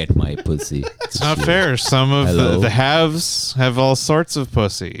did get my pussy? It's not fair. Some of Hello? the haves have all sorts of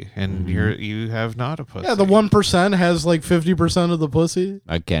pussy, and Mm-hmm. you have not a pussy. Yeah, the 1% has like 50% of the pussy.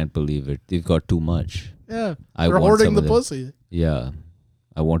 I can't believe it. They've got too much. Yeah, I they're want hoarding some the of them. pussy. Yeah.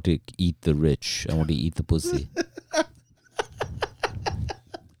 I want to eat the rich. I want to eat the pussy.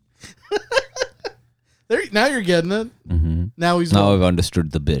 Now you're getting it. Mm-hmm. Now he's Now wrong. I've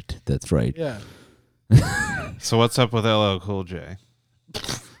understood the bit. That's right. Yeah. So what's up with LL Cool J?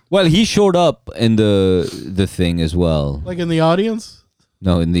 Well, he showed up in the thing as well. Like in the audience.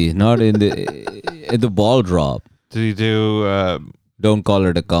 No, in the ball drop. Did he do Don't call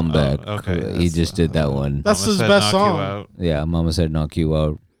it a comeback. okay. He just did that one. That's Mama his Said best Knock You song. Out. Yeah, Mama Said Knock You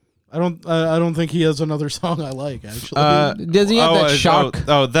Out. I don't think he has another song I like actually. Does he have that shark?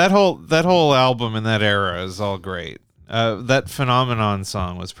 That whole album in that era is all great. That Phenomenon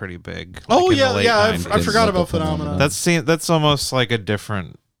song was pretty big. oh in the yeah, late yeah. 90s. I forgot Like a about Phenomenon. That's almost like a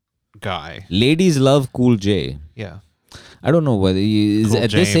different guy. Ladies love Cool J. Yeah. I don't know whether he is Cool at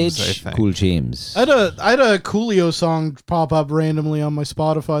James, this I age. think. Cool James. I had a Coolio song pop up randomly on my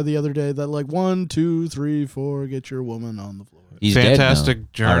Spotify the other day that like 1, 2, 3, 4, get your woman on the floor. He's Fantastic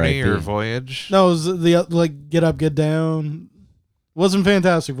dead now. Journey or R.I.P. Voyage. No, it was the like Get Up, Get Down. Wasn't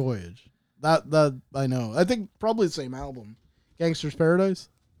Fantastic Voyage. That I know. I think probably the same album. Gangster's Paradise.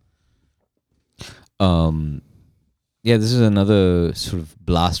 Yeah, this is another sort of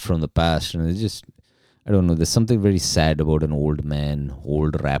blast from the past, and it's just, I don't know. There's something very sad about an old man,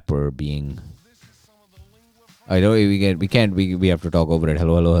 old rapper being. I know we have to talk over it.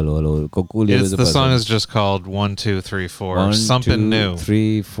 Hello. The song is just called 1, 2, 3, 4. 1, Something 2, new.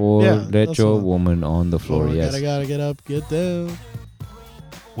 3, 4. Yeah, Let that's your the one. woman on the floor. Oh, Yes. gotta get up, get down.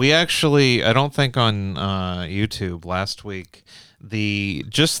 We actually, I don't think on YouTube last week,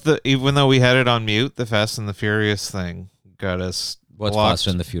 even though we had it on mute, the Fast and the Furious thing got us What's blocked. Fast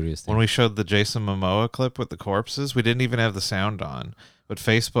and the Furious thing? When we showed the Jason Momoa clip with the corpses, we didn't even have the sound on, but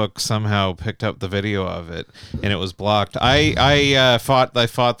Facebook somehow picked up the video of it and it was blocked. I fought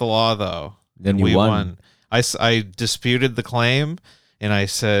the law though. Then and you we won. I disputed the claim. And I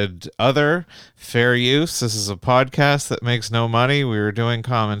said, fair use. This is a podcast that makes no money. We were doing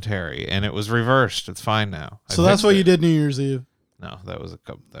commentary, and it was reversed. It's fine now. So that's what you did New Year's Eve. No, that was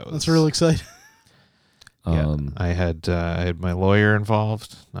That's real exciting. Yeah, I had my lawyer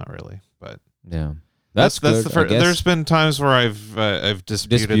involved. Not really, but yeah. that's good, the first. I guess. There's been times where I've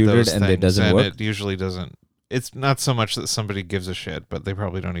disputed those and things, it doesn't and work? it usually doesn't. It's not so much that somebody gives a shit, but they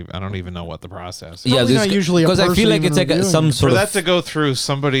probably don't even. I don't even know what the process is. Probably not usually a because I feel person like even it's like reviewing some it. sort For of that to go through,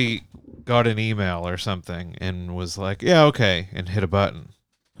 somebody got an email or something and was like, "Yeah, okay," and hit a button.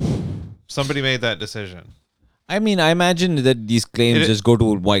 Somebody made that decision. I mean, I imagine that these claims It- just go to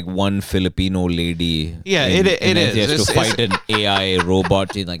like one Filipino lady. Yeah, and it then is. He has to It's- fight an AI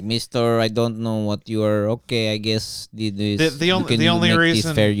robot. He's like, Mister, I don't know what you are. Okay, I guess The only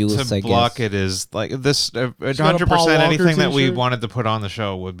reason to block it is like this. got a 100%. Paul Walker Anything that we t-shirt. wanted to put on the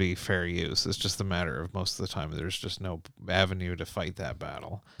show would be fair use. It's just a matter of most of the time there's just no avenue to fight that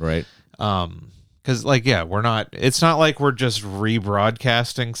battle. Right. Because we're not. It's not like we're just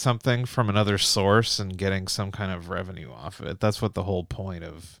rebroadcasting something from another source and getting some kind of revenue off of it. That's what the whole point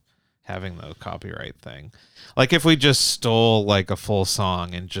of having the copyright thing. Like if we just stole like a full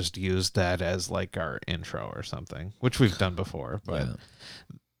song and just used that as like our intro or something, which we've done before, but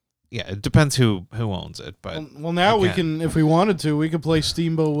yeah, it depends who owns it. But Well, now we again, can, if we wanted to, we could play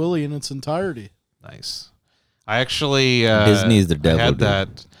Steamboat Willie in its entirety. nice. I actually Disney is the devil, I had dude.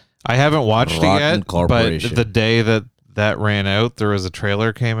 that. I haven't watched it Rotten yet, corporation. but the day that ran out, there was a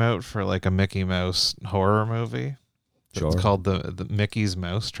trailer came out for like a Mickey Mouse horror movie. Sure. It's called the Mickey's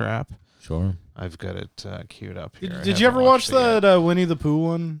Mouse Trap. Sure. I've got it queued up here. I Did you ever haven't watch watched it yet. that Winnie the Pooh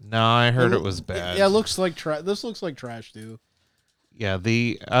one? No, I heard it was bad. Yeah, it looks like trash. This looks like trash too. Yeah,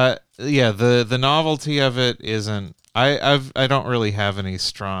 the novelty of it isn't. I don't really have any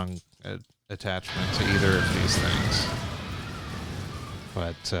strong attachment to either of these things.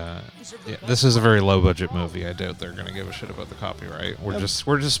 But this is a very low budget movie. I doubt they're going to give a shit about the copyright.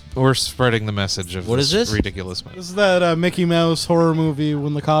 We're spreading the message of What is this? ridiculous movie. This is that Mickey Mouse horror movie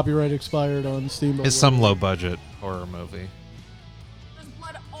when the copyright expired on Steamboat. It's some Willie. low budget horror movie. There's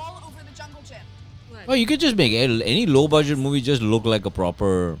blood all over the jungle gym. Oh, you could just make any low budget movie just look like a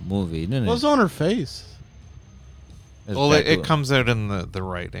proper movie, didn't it? What's on her face? It's Well, back it to- comes out in the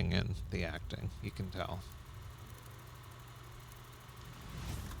writing and the acting. You can tell.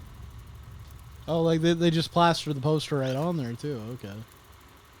 Oh, like they just plastered the poster right on there too. Okay.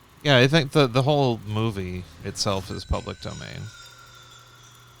 Yeah, I think the whole movie itself is public domain.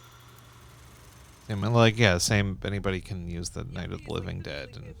 I mean, same. Anybody can use the Night of the Living Dead.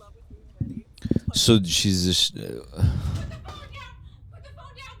 And So she's just. Put the phone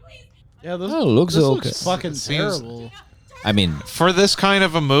down, please. Yeah, this, looks this okay. looks fucking It seems- terrible. I mean, for this kind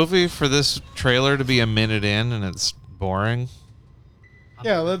of a movie, for this trailer to be a minute in and it's boring,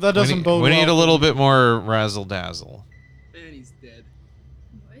 Yeah, that doesn't bode we need well a little bit more razzle dazzle. Man, he's dead.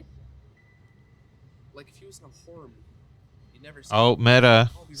 What? Like if he was in a horror movie, you'd never see Oh, him. meta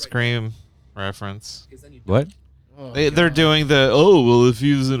I'll be right Scream reference. Because then you what? Oh, They're God. doing the if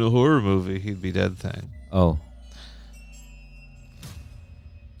he was in a horror movie, he'd be dead thing. Oh.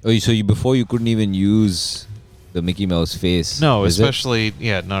 Oh, so before you couldn't even use the Mickey Mouse face. No, is it? especially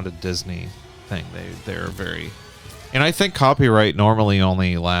not a Disney thing. They're very, and I think copyright normally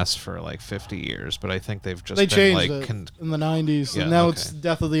only lasts for like 50 years, but I think they've just They been changed like it in the 90s, Yeah, and now okay. it's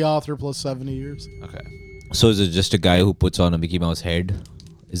death of the author plus 70 years. Okay. So is it just a guy who puts on a Mickey Mouse head?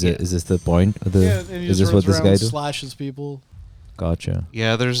 Is it? Is this the point? Of the, Yeah, and he is just this what runs this around guy and do? slashes people. Gotcha.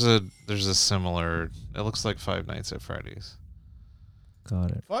 Yeah, there's a similar. It looks like Five Nights at Freddy's.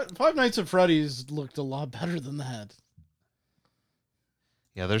 Got it. Five Nights at Freddy's looked a lot better than that.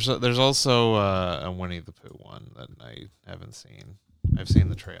 Yeah, there's also a Winnie the Pooh one that I haven't seen. I've seen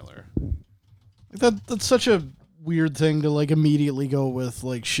the trailer. That's such a weird thing to like immediately go with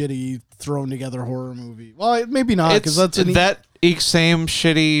like shitty thrown together horror movie. Well, maybe not because that's that same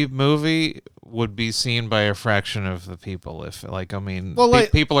shitty movie would be seen by a fraction of the people if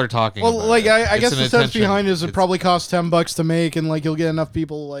people are talking Well, about like it. I It's guess an the sense attention- behind it is it it's- probably costs $10 to make, and like you'll get enough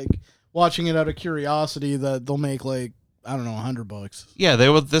people like watching it out of curiosity that they'll make like I don't know $100. Yeah, they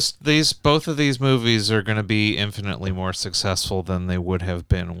would. Both of these movies are going to be infinitely more successful than they would have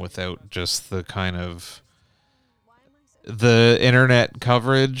been without just the kind of the internet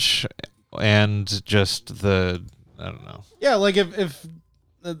coverage and just the I don't know. Yeah, like if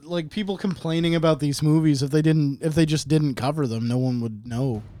like people complaining about these movies, if they just didn't cover them, no one would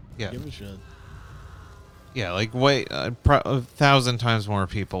know. Yeah. Give a shit. Yeah, like 1,000 times more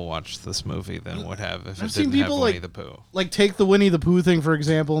people watched this movie than would have if I've it seen didn't have people Winnie like the Pooh. Like take the Winnie the Pooh thing for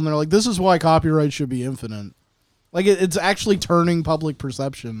example, and they're like, "This is why copyright should be infinite." Like it's actually turning public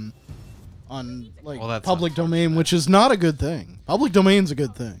perception on like public domain, which is not a good thing. Public domain's a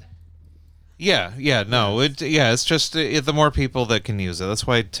good thing. It's just the more people that can use it. That's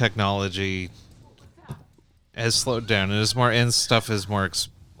why technology has slowed down. And stuff is more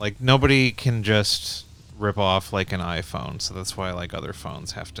like nobody can just rip off like an iPhone. So that's why like other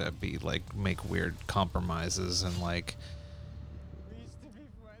phones have to be like make weird compromises and like.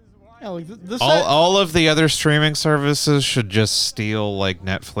 Yeah, like this All of the other streaming services should just steal like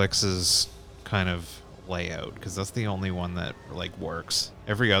Netflix's kind of layout because that's the only one that like works.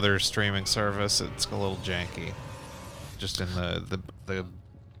 Every other streaming service, it's a little janky, just in the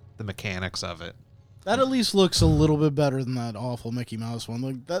mechanics of it. that at least looks a little bit better than that awful Mickey Mouse one.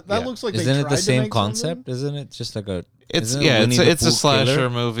 Like that Yeah. looks like Isn't they it tried the to same make concept? something. Isn't it just like a? It's isn't it Winnie the it's a Pooh slasher killer?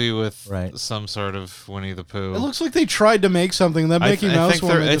 movie with Right. some sort of Winnie the Pooh. It looks like they tried to make something. That Mickey Mouse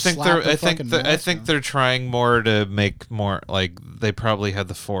one. I think they're trying more to make more like they probably had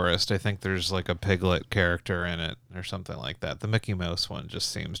the forest. I think there's like a piglet character in it or something like that. The Mickey Mouse one just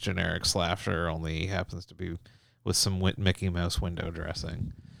seems generic slasher, only he happens to be with some Mickey Mouse window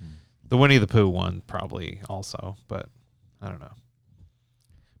dressing. The Winnie the Pooh one probably also, but I don't know.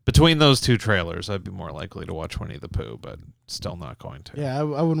 Between those two trailers, I'd be more likely to watch Winnie the Pooh, but still not going to. Yeah, I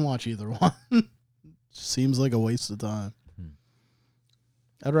wouldn't watch either one. Seems like a waste of time.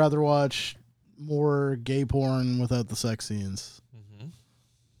 I'd rather watch more gay porn without the sex scenes.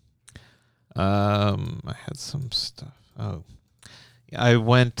 I had some stuff. Oh, yeah, I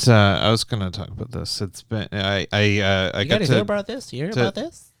went. I was gonna talk about this. It's been. I You got gotta to hear about this. You hear about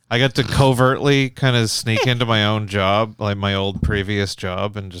this? I got to covertly kind of sneak into my own job, like my old previous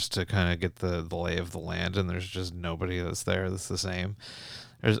job, and just to kind of get the lay of the land. And there's just nobody that's there that's the same.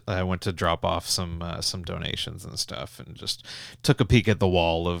 I went to drop off some donations and stuff, and just took a peek at the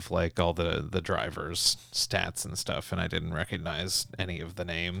wall of like all the drivers' stats and stuff, and I didn't recognize any of the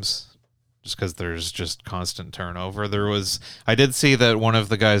names. Just because there's just constant turnover. I did see that one of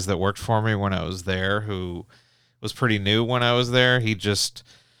the guys that worked for me when I was there, who was pretty new when I was there, he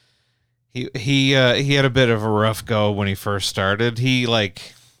had a bit of a rough go when he first started. He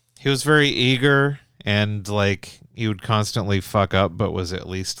was very eager and like he would constantly fuck up, but was at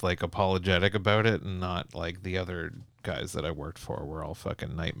least like apologetic about it, and not like the other guys that I worked for were all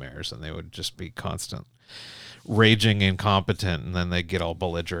fucking nightmares, and they would just be constant raging incompetent, and then they get all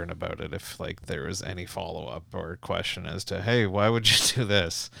belligerent about it if like there was any follow-up or question as to, hey, why would you do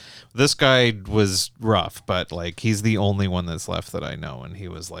this? This guy was rough, but like he's the only one that's left that I know, and he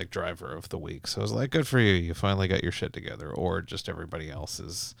was like driver of the week, so I was like, good for you, you finally got your shit together. Or just everybody else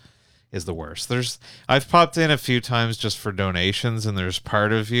is the worst. I've popped in a few times just for donations, and there's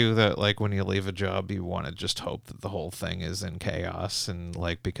part of you that like when you leave a job you want to just hope that the whole thing is in chaos, and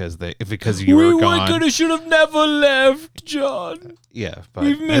like because you were gone. Should have never left, John. Yeah, but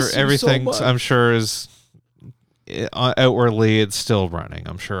We've missed him so everything much. I'm sure is outwardly it's still running.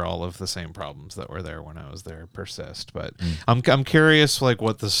 I'm sure all of the same problems that were there when I was there persist, but I'm curious like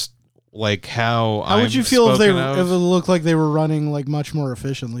what this like how would you feel if it looked like they were running like much more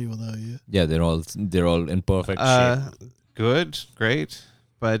efficiently without you? Yeah, they're all in perfect shape. Good, great,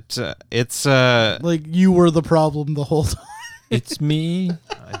 But it's Like you were the problem the whole time. It's me.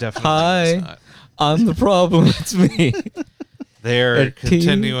 I definitely Hi. it's not. I'm the problem. It's me. They're At tea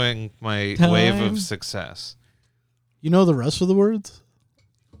continuing my wave time. of success. You know the rest of the words?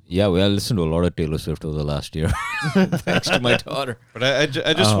 Yeah, well, I listened to a lot of Taylor Swift over the last year, thanks to my daughter. But I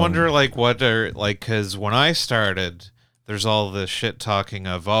just wonder, like, what are, like, because when I started, there's all this shit talking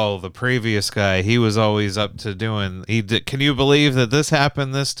of, oh, the previous guy, he was always up to doing, can you believe that this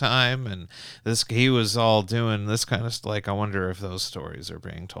happened this time? And he was all doing this kind of stuff. Like, I wonder if those stories are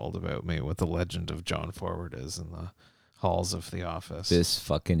being told about me, what the legend of John Forward is in the halls of the office. This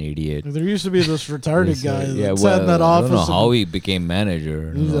fucking idiot. There used to be this retarded guy that Yeah, sat in that I office. don't know how and- he became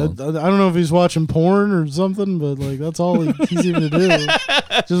manager. I don't know if he's watching porn or something, but like that's all he seemed to do.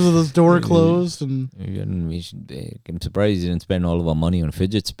 Just with his door closed and I'm surprised he didn't spend all of our money on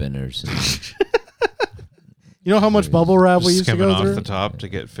fidget spinners. you know how much bubble wrap we Just used to skimming go off through? the top to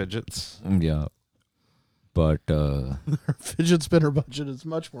get fidgets. Yeah. But Our fidget spinner budget is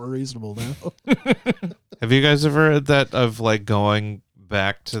much more reasonable now. Have you guys ever had that of, like, going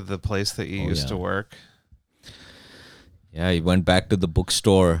back to the place that you used yeah. to work? yeah, he went back to the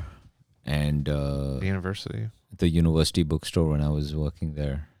bookstore and The university? the university bookstore when I was working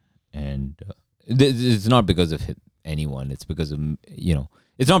there. And it's not because of anyone. It's because of,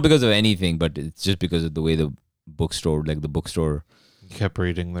 it's not because of anything, but it's just because of the way the bookstore, You kept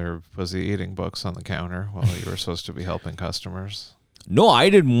reading their pussy-eating books on the counter while you were supposed to be helping customers. No, I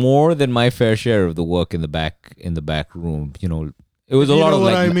did more than my fair share of the work in the back room. It was a lot you know of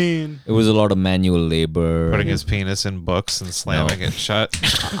what like I mean. it was a lot of manual labor. Putting his penis in books and slamming it shut.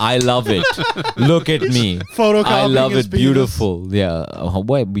 I love it. Look at me. Photocopying I love his it. penis. Beautiful. Yeah.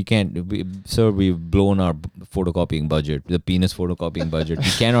 Why we can't? Sir, we've blown our photocopying budget. The penis photocopying budget.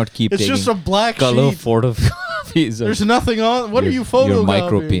 We cannot keep It's taking just a black color sheet. photocopies. There's nothing on. What are you photocopying? Your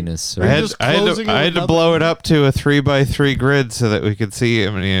micro penis. Are I you had, just I had closing to, it I with had to blow it up to a 3x3 grid so that we could see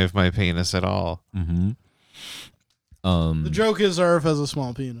any of my penis at all. Mm-hmm. The joke is Arif has a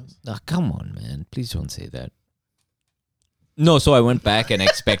small penis. Come on, man. Please don't say that. No, so I went back and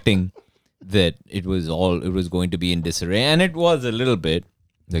expecting that it was going to be in disarray. And it was a little bit.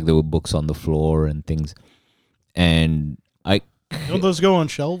 Like there were books on the floor and things. And Don't those go on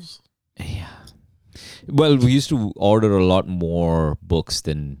shelves? yeah. Well, we used to order a lot more books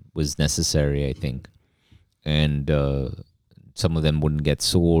than was necessary, I think. And some of them wouldn't get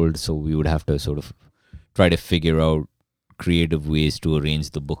sold. So we would have to sort of try to figure out creative ways to arrange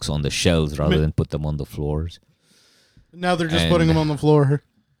the books on the shelves rather than put them on the floors. Now they're just And- putting them on the floor.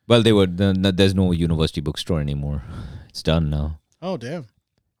 Well, there's no university bookstore anymore. It's done now. Oh, damn.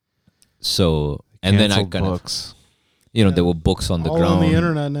 So, and then I Canceled kind books. of, there were books on the All ground, on the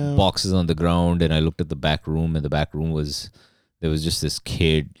internet now. boxes on the ground, and I looked at the back room, and the back room there was just this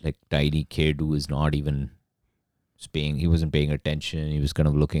kid, like tiny kid who was not even he wasn't paying attention. He was kind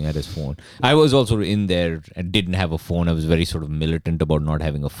of looking at his phone. I was also in there and didn't have a phone. I was very sort of militant about not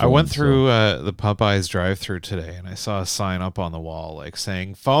having a phone. I went so- through the Popeyes drive-thru today, and I saw a sign up on the wall like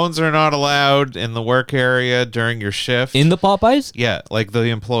saying phones are not allowed in the work area during your shift. in the Popeyes. Yeah, like the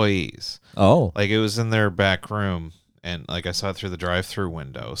employees. Oh, Like it was in their back room, and like I saw it through the drive-through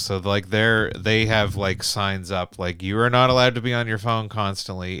window. So like they have like signs up like you are not allowed to be on your phone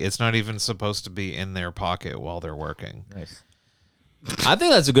constantly. It's not even supposed to be in their pocket while they're working. nice. I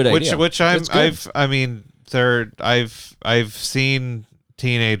think that's a good idea. Which That's good. I've seen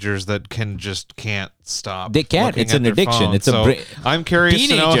teenagers that can't stop. They can't. looking It's at an their addiction. phone. It's a So bra- I'm curious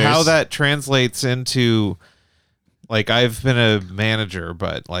to know how Teenagers- that translates into. Like I've been a manager,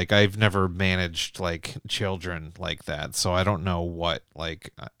 but like I've never managed like children like that, so I don't know what like.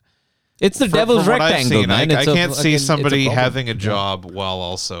 It's the From devil's what I've rectangle, seen, man. I It's a can't see fucking- it's a somebody problem. having a job while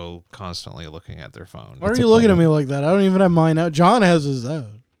also constantly looking at their phone. Why are you looking at me like that? I don't even have mine out. John has his out.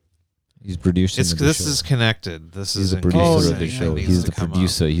 He's producing. It's the this show. is connected. This He's is the in producer case of the anything show. needs He's to the come up.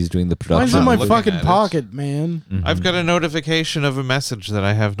 producer. He's doing the production. Mine's in my looking fucking at it. pocket, man. Mhm. I've got a notification of a message that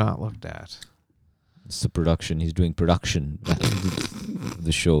I have not looked at. It's the production. He's doing production of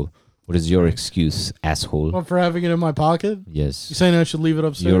the show. What is your excuse, asshole? What, for having it in my pocket? You Yes, saying I should leave it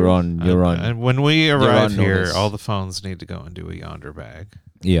upstairs? you're on. You're on. And when we on arrive here, notice. all the phones need to go into a yonder bag.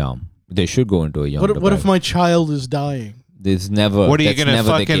 Yeah, they should go into a younger. What if bag. my child is dying? There's never. What are you that's gonna never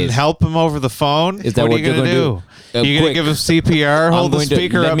the fucking case. help him over the phone? Is that what what are you you're gonna gonna do? You gonna quick. give him CPR? I'm Hold the going to-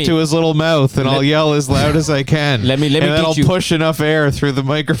 speaker let up me- to his little mouth, and I'll let- yell as loud as I can. Let me and then teach I'll you- push enough air through the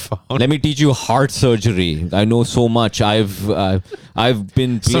microphone. Let me teach you heart surgery. I know so much. I've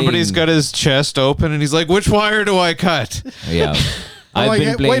been. Playing, Somebody's got his chest open, and he's like, "Which wire do I cut?" Yeah. I'm I've like, been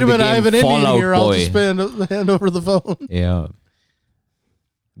hey, playing wait a the minute, I have game an Indian Fallout here. I'll Boy. just hand over the phone. Yeah.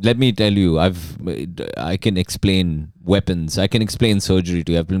 Let me tell you, I can explain weapons. I can explain surgery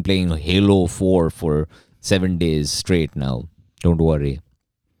to you. I've been playing Halo 4 for 7 days straight now. Don't worry.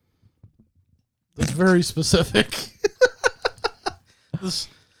 That's very specific. This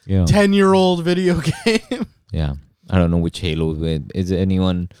Yeah. 10-year-old video game. Yeah. I don't know which Halo. Is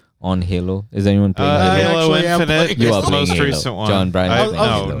anyone on Halo? Is anyone playing I Halo? Halo actually am Infinite playing is Halo. the most Halo. recent one. John Bryan is playing No,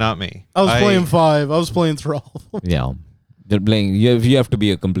 Halo. not me. I was playing 5. I was playing through all of them. Yeah. They're playing. You have to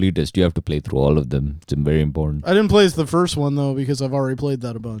be a completist. You have to play through all of them. It's very important. I didn't play the first one, though, because I've already played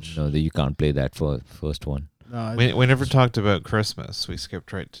that a bunch. No, that you can't play that for first one. No, We never talked about Christmas. We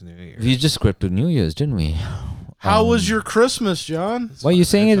skipped right to New Year's. We just scripted to New Year's, didn't we? How was your Christmas, John? Why are you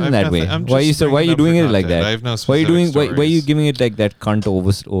saying it in that way? I'm Why are you just why are you bringing doing up it like for that? content. I have no Why are you doing? specific Why are you stories. giving it like that cunt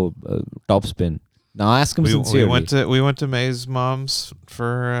top spin? Now ask him sincerely. We went to May's mom's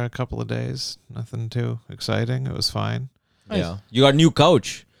for a couple of days. Nothing too exciting. It was fine. Yeah, you got a new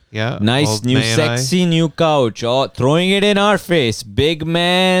couch. Yeah, Nice old new May and I. sexy new couch. Oh, throwing it in our face. Big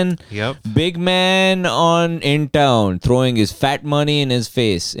man. Yep. Big man in town throwing his fat money in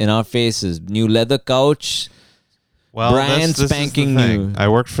our faces. New leather couch. Well, Brand this is the spanking thing. new. I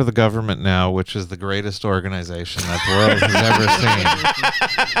work for the government now, which is the greatest organization that the world has ever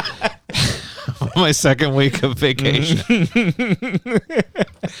seen. My second week of vacation.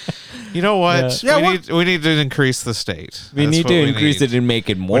 You know what? Yeah, we need to increase the state. We That's need what to we increase need. it and make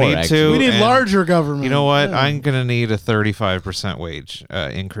it more. need actually. to. We need and larger government. You know what? Yeah. I'm gonna need a 35% wage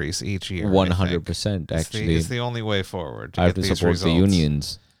increase each year. 100%. Actually, it's the only way forward. To I have get to these support results. the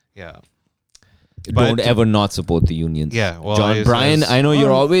unions. Yeah. Don't But- ever not support the unions. Yeah, well, John Bryan, I know I'm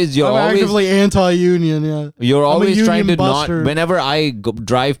you're always actively anti-union. Yeah, you're I'm a always trying to union buster. not. Whenever I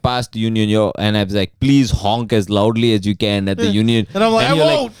drive past the union, and I was like, please honk as loudly as you can at the union. And I'm like, I you're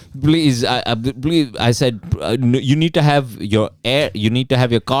won't. Please, please. I said, no, you need to have your you need to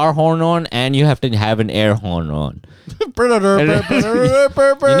have your car horn on, and you have to have an air horn on. You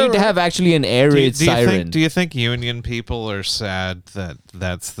need to have actually an air raid siren. Do you think union people are sad that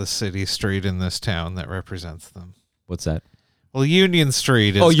that's the city street in this town that represents them? What's that? Well, Union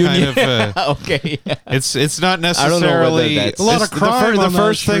Street is Union. kind of Okay. Yeah. it's not I don't know whether necessarily that's- A lot of it's crime the on that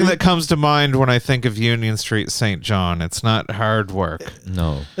first thing street. that comes to mind when I think of Union Street, St. John. It's not hard work.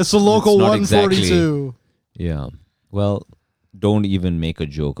 No. It's the local It's not 142. Yeah. Well, don't even make a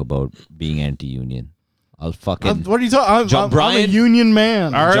joke about being anti-union. I'll fucking. What are you talking? I'm a Brian- union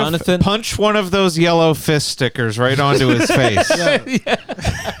man. Arif, Jonathan- punch one of those yellow fist stickers right onto his face.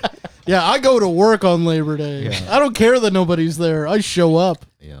 Yeah, I go to work on Labor Day. I don't care that nobody's there. I show up.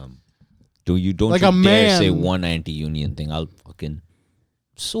 Yeah. Don't Like you a dare man. say one anti-union thing. I'll fucking.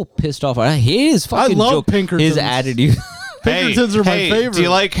 So pissed off. I hate his fucking love joke. Pinkertons. His attitude. Pinkertons are my favorite. Do you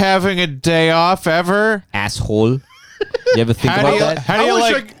like having a day off ever? Asshole. You ever think about that?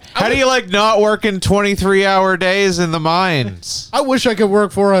 How do you like not working 23-hour days in the mines? I wish I could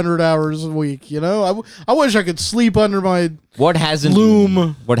work 400 hours a week. You know, I wish I could sleep under my. What hasn't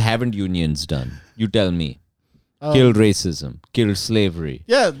Loom. What haven't unions done? You tell me. Killed racism. Killed slavery.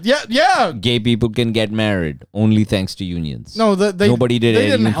 Yeah. Gay people can get married only thanks to unions. No, they Nobody did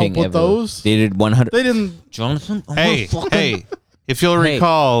They anything didn't help with ever. those. They did 100. They didn't. Jonathan. Oh Hey, hey. If you'll Hey.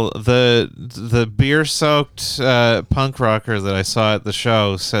 recall, the beer-soaked punk rocker that I saw at the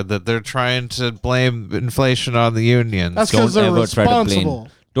show said that they're trying to blame inflation on the unions. That's because they're ever try to blame. responsible.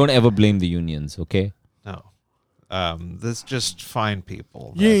 Don't ever blame the unions, okay? No. This just fine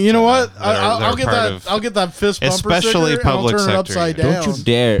people. You know what? I'll I'll get that. I'll get that fist bumper especially sticker, and public I'll turn it sector upside unions. down. Don't you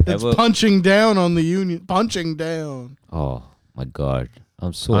dare It's ever. punching down on the union. Punching down. Oh my god,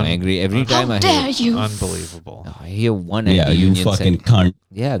 I'm so angry every time I hear. Unbelievable. I hear one Yeah, you anti-union fucking saying- cunt.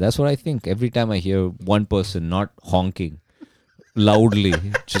 Yeah, that's what I think. Every time I hear one person not honking loudly,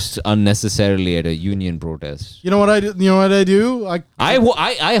 just unnecessarily at a union protest. You know what I do? You know what I do?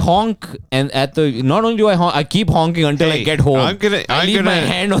 I honk, and at the not only do I honk, I keep honking until I Hey, get home. I'm gonna- I I'm leave my gonna-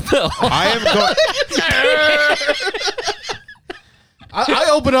 hand on the. I am going. I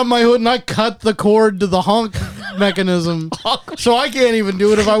open up my hood and I cut the cord to the honk mechanism, so I can't even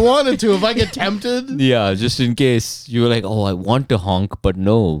do it if I wanted to. If I get tempted, Yeah, just in case you were like, oh, I want to honk, but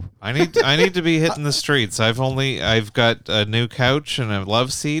no. I need to be hitting the streets. I've got a new couch and a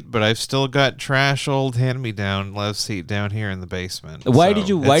love seat, but I've still got trash old hand-me-down love seat down here in the basement. Why So did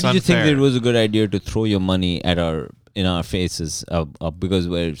you it's think that unfair. it was a good idea to throw your money at in our faces because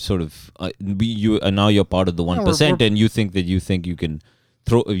we're sort of now you're part of the 1% we're- and you think you can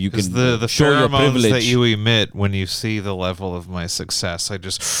throw you can It's the show your pheromones privilege. that you emit when you see the level of my success. I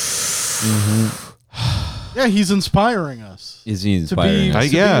just Yeah, he's inspiring us. Is he inspiring? To us?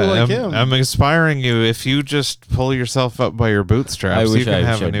 be like him. I'm inspiring you. If you just pull yourself up by your bootstraps, you can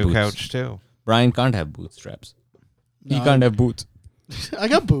have a new boots. couch too. Brian can't have bootstraps. He No, can't have boots. I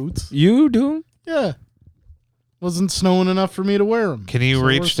got boots. You do? Yeah. Wasn't snowing enough for me to wear them. Can you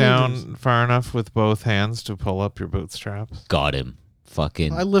reach down far enough with both hands to pull up your bootstraps? Got him.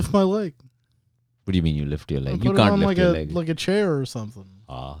 Fucking. I lift my leg. What do you mean you lift your I leg? put You it can't on lift like your a leg. like a chair or something.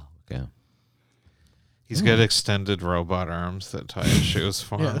 Ah, okay. He's got extended robot arms that tie his shoes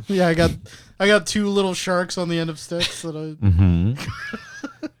for Yeah, him. yeah. I got two little sharks on the end of sticks that I Mm-hmm.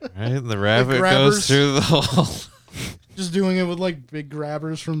 Right? The rabbit grabbers. goes through the hole. just doing it with like big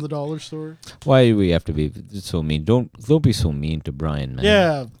grabbers from the dollar store. Why do we have to be so mean? Don't be so mean to Brian, man.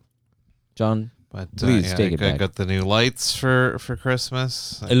 Yeah, John. But Please take it I back. got the new lights for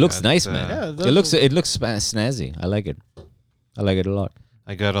Christmas. It looks nice, man. Yeah, It looks snazzy. I like it. I like it a lot.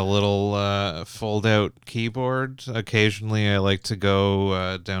 I got a little fold-out keyboard. Occasionally, I like to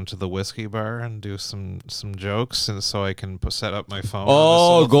go down to the whiskey bar and do some jokes, and so I can set up my phone.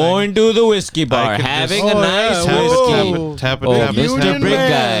 Oh, going to the whiskey bar, can having just- a Oh, nice yeah, whiskey. whoa. Tap it, Oh, tap it, Mr. tap Big it.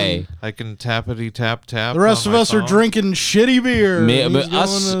 Guy. I can tappity tap tap. the rest on of my us are phone. drinking shitty beer. Me- and but he's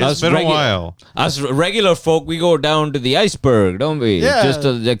us- going to- us- It's been a regular- while. Us regular folk, we go down to the iceberg, don't we? Yeah. Just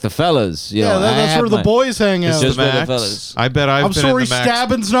like the fellas. You yeah, know, that's where the boys hang out. It's just where the Max. fellas. I bet I've I'm been sorry, in the Max.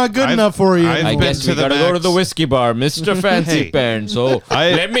 stabbing's not good I've- enough for you. I've I been guess to we the gotta go to Max. the whiskey bar, Mr. Fancy Hey. Pants. So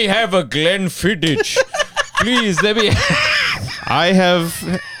let me have a Glenfiddich. Please, let me. I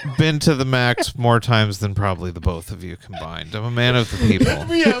have been to the Max more times than probably the both of you combined. I'm a man of the people.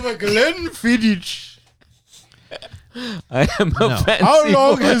 We have a Glenfiddich. I am a No. fancy How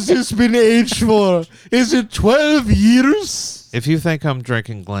long boy. has this been aged for? Is it 12 years? If you think I'm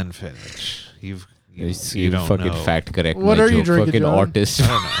drinking Glenfiddich, you You don't fucking know. fact correct. What my are you joke. drinking, Fucking John? artist. I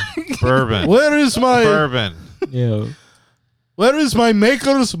don't know. Bourbon. Where is my Bourbon. Yeah. Where is my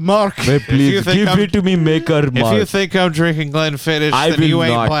maker's mark? Please think give I'm- it to me, maker If you mark. think I'm drinking Glenfiddich, I then will you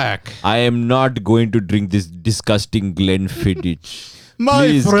ain't not. black. I am not going to drink this disgusting Glenfiddich. My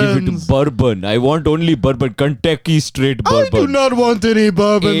Please give friends, it bourbon. I want only bourbon. Kentucky straight I bourbon. do not want any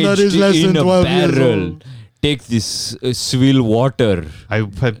bourbon that is Aged less in than a 12 years barrel. old. Take this swill water. I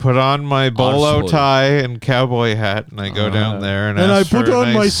put on my bolo Arsehole. tie and cowboy hat, and I go down there and And I ask put for a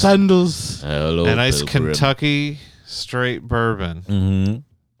on my nice, sandals. Hello, a nice pilgrim. Kentucky straight bourbon. Mm-hmm.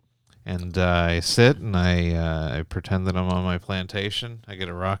 And I sit and I pretend that I'm on my plantation. I get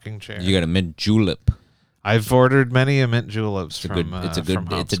a rocking chair. You got a mint julep. I've ordered many a mint juleps It's a from. good. It's a from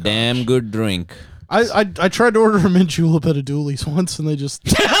good. It's a Hopscotch. damn good drink. I tried to order a mint julep at a Dooley's once, and they just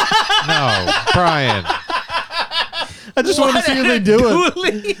No, Brian. I just wanted to see if they do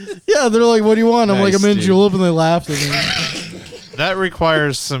it. Yeah, they're like, "What do you want?" I'm like, Nice, "A mint dude. julep," and they laughed at me. That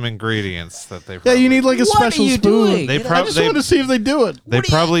requires some ingredients that they. Yeah, Probably, you need like a special you spoon. doing? They I prob- just they, want to see if they do it. they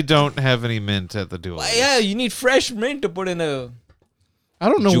probably don't have any mint at the Dooley's. Yeah, you need fresh mint to put in a. I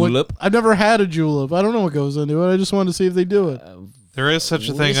don't know Julep? what. I've never had a julep. I don't know what goes into it. I just wanted to see if they do it. There is such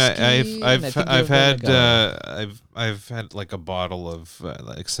a thing. Whiskey, and I think I've they've got had I've had like a bottle of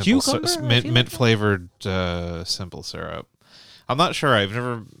like simple Cucumber, I mint feel mint like? flavored simple syrup. I'm not sure. I've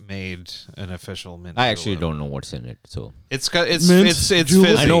never made an official mint. I actually julep. don't know what's in it, so It's got Mint it's julep?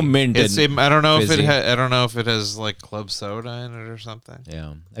 fizzy. I know mint It's, and I don't know if fizzy. I don't know if it has like club soda in it or something.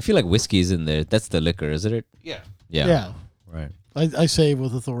 yeah. I feel like whiskey's in there. That's the liquor, isn't it? Yeah. Yeah. Yeah, Right. I say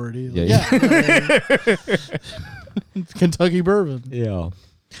with authority. Yeah, Kentucky bourbon. Yeah.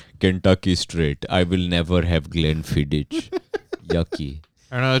 Kentucky straight. I will never have Glenfiddich. Yucky.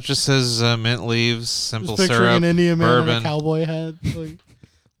 I don't know. It just says mint leaves, simple Just picturing syrup, an Indian man in a bourbon. cowboy hat,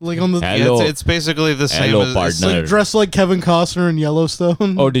 like on the Hello. Yeah, it's basically the same Hello, as partner. like dressed like Kevin Costner in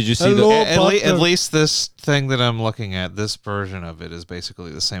Yellowstone. Oh, did you see Hello, the? partner. At least this thing that I'm looking at, this version of it is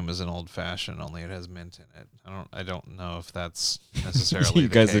basically the same as an old fashioned, only it has mint in it. I don't know if that's necessarily You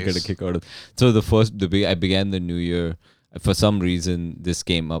the guys case. are gonna kick out of. So I began the new year. For some reason, this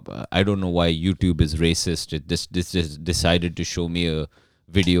came up. I don't know why YouTube is racist. This just decided to show me a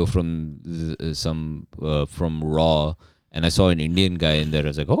video from from Raw, and I saw an Indian guy in there. I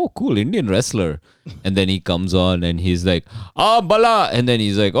was like, "Oh, cool, Indian wrestler." And then he comes on and he's like, "Ah, bala," and then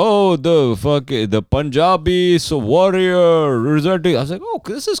he's like, "Oh, the Punjabi warrior." Resulting. I was like, "Oh,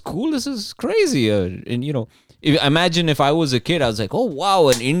 this is cool. This is crazy." And imagine if I was a kid, I was like, "Oh wow,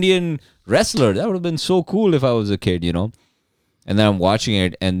 an Indian wrestler. That would have been so cool if I was a kid," And then I'm watching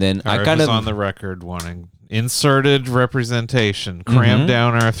it, and then I Arif kind is of on the record wanting inserted representation crammed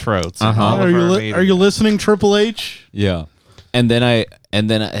down our throats. in all of our media. Are you listening, Triple H? yeah, and then I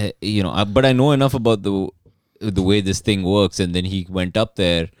but I know enough about the way this thing works, and then he went up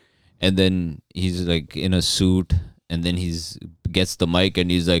there, and then he's like in a suit, and then he's gets the mic and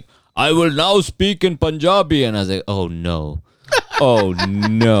he's like, I will now speak in Punjabi, and I was like, oh no, oh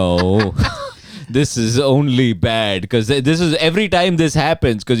no. This is only bad because this is every time this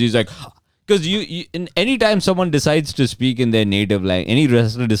happens because he's like, because any time someone decides to speak in their native language, any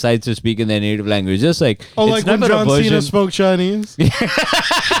wrestler decides to speak in their native language, just like like when John Cena spoke Chinese.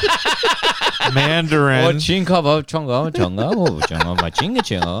 Mandarin.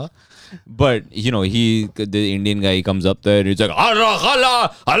 But the Indian guy comes up there and he's like,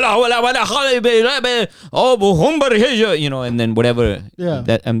 and then whatever. Yeah.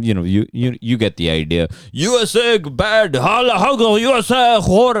 That you get the idea. USA bad, USA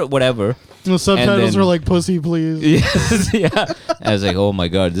whatever. The subtitles then- are like "Pussy, please." Yes, yeah. I was like, oh my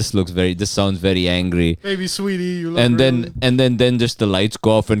god, this sounds very angry. Baby sweetie, you look And really- then just the lights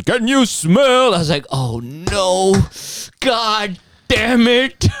go off and can you smell? I was like, oh no, god damn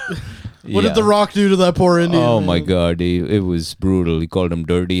it. What did The Rock do to that poor Indian? Oh man? my god, it was brutal. He called him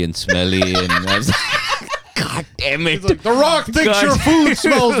dirty and smelly, and I was like, god damn it. He's like, The Rock thinks God. your food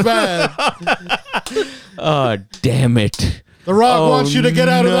smells bad. Oh damn it. The Rock wants you to get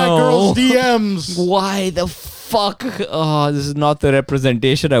out of that no. girl's DMs. Why the fuck? Oh, this is not the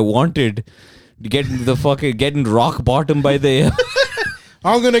representation I wanted. Getting rock bottom by the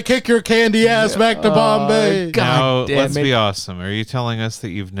I'm gonna kick your candy ass back to Bombay. God Now, damn let's it. be awesome. Are you telling us that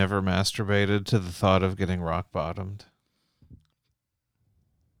you've never masturbated to the thought of getting rock bottomed?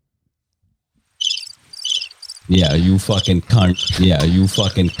 Yeah, you fucking cunt. Yeah, you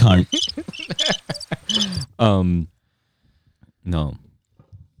fucking cunt. No.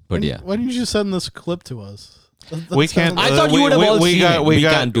 But yeah. Why didn't you send this clip to us? We can't. I thought you would have all we seen got, it. We We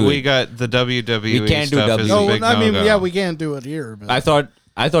got, can't do we it. got the WWE We can't do stuff is WWE. a No, big I mean, no-go. yeah, we can't do it here. But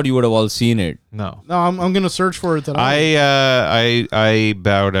I thought you would have all seen it. No. no, I'm gonna search for it tonight. I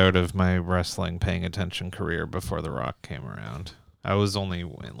bowed out of my wrestling paying attention career before The Rock came around. I was only in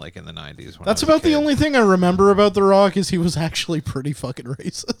the 90s. When That's I was a about the kid. only thing I remember about The Rock is he was actually pretty fucking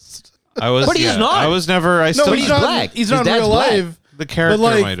racist. I was, But he's not. I was never. I No, still. he's he's not. black. He's His not in dad's real black. life. The character But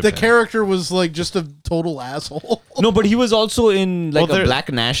like might have the been. character was like just a total asshole. No, but he was also in like Well, a there-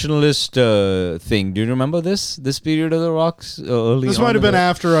 black nationalist thing. Do you remember this period of the Rock's early? This on might have been the-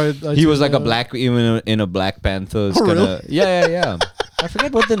 after I He was tuned like a out. black, even in a Black Panthers Oh, kind really? of. Yeah. I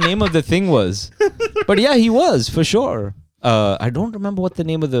forget what the name of the thing was, but yeah, he was for sure. I don't remember what the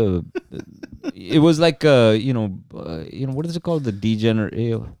name of the. It was like what is it called? The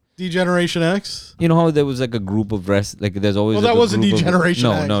degenerate. Degeneration X. You know how there was like a group of there's always Well, like that a wasn't group of- Degeneration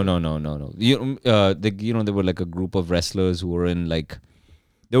X. No. There were like a group of wrestlers who were in like.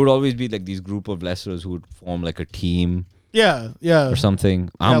 There would always be like these group of wrestlers who would form like a team Yeah. or something.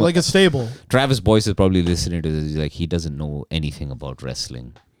 Yeah, like a stable. Travis Boyce is probably listening to this. He's like, he doesn't know anything about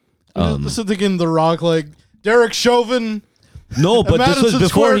wrestling. I'm just thinking The Rock, like Derek Chauvin. No, but this was Madison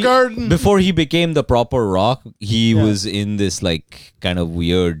Square before Garden. before he became the proper Rock. He was in this like kind of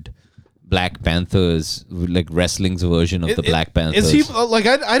weird Black Panthers, like wrestling's version of the Black Panthers. Is he like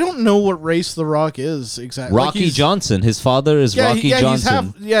I don't know what race The Rock is exactly. Like, Rocky he's- Johnson. His father is Yeah, Rocky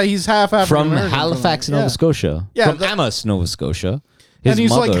Johnson he's half African from American, Halifax, something. Nova Yeah. Scotia. Yeah, From Amos, Nova Scotia. His And he's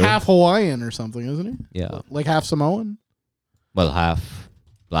mother, like half Hawaiian or something, isn't he? Yeah. Like half Samoan. Well, half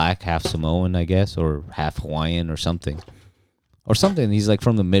black, half Samoan, I guess, or half Hawaiian or something. He's like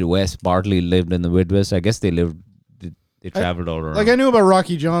from the Midwest. Bartley lived in the Midwest. I guess they traveled all around. Like I knew about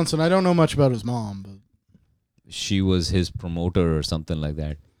Rocky Johnson. I don't know much about his mom, but She was his promoter or something like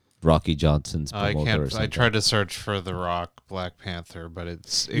that. Rocky Johnson's I promoter or can't. something. I tried to search for The Rock Black Panther, but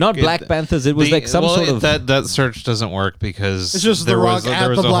Not Black Panthers. It was like some sort of... that search doesn't work because It's just The there Rock was at there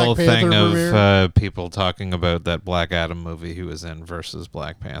was the a Black whole Panther thing of premiere. people talking about that Black Adam movie he was in versus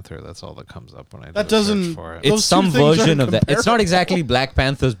Black Panther. That's all that comes up when I do That a search doesn't- for it. Those It's two some things version aren't of that. It's not comparable. exactly Black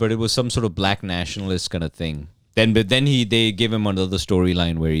Panthers, but it was some sort of black nationalist kind of thing. Then they give him another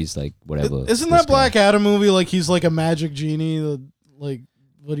storyline where he's like whatever. Isn't this that Black guy. Adam movie like he's like a magic genie,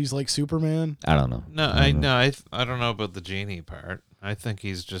 but he's like Superman? I don't know. No, I don't know. I don't know about the genie part. I think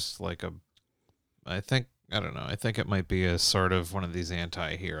he's just like I don't know. I think it might be a sort of one of these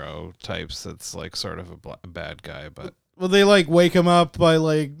anti-hero types that's like sort of a bad guy, but Well, they like wake him up by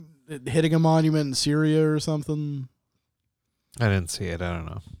like hitting a monument in Syria or something. I didn't see it. I don't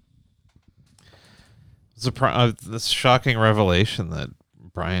know. It's this shocking revelation that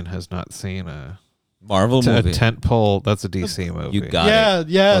Brian has not seen a Marvel movie. tentpole. That's a DC movie. You got it.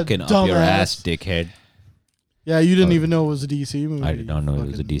 Yeah, Fucking up your dumbass. ass, dickhead. Yeah, you didn't even know it was a DC movie. I did not know it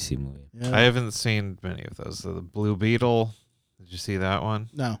was a Fucking- DC movie. Yeah. I haven't seen many of those. The Blue Beetle. Did you see that one?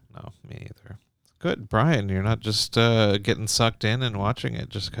 No. No, me either. Good, Brian. You're not just getting sucked in and watching it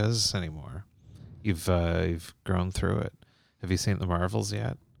just because anymore. You've grown through it. Have you seen the Marvels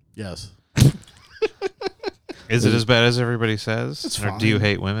yet? Yes. Is it as bad as everybody says? It's or fine. do you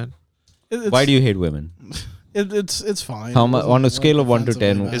hate women? Why do you hate women? It's fine. How It much wasn't, on a scale of 1 to offensively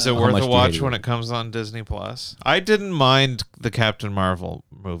 10? bad. Is it How worth much a do you hate watch it? when it comes on Disney Plus? I didn't mind the Captain Marvel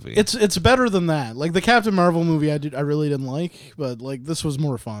movie. It's better than that. Like the Captain Marvel movie, I really didn't like, but like this was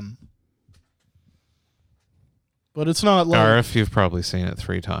more fun. But it's not like Arif, you've probably seen it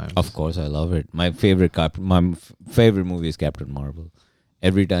 3 times. Of course, I love it. My favorite favorite movie is Captain Marvel.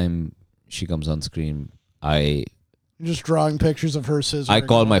 Every time she comes on screen, I just drawing pictures of her scissors. I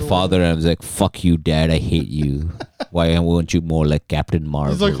call my father and I was like, "Fuck you, Dad! I hate you. Why weren't you more like Captain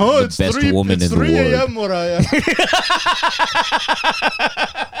Marvel? He's like, "Oh, the it's best 3, woman it's in the 3 world." a.m. where I am."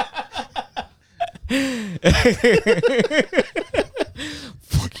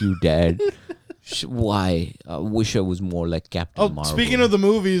 Fuck you, Dad. Why? I wish I was more like Captain Marvel. Speaking of the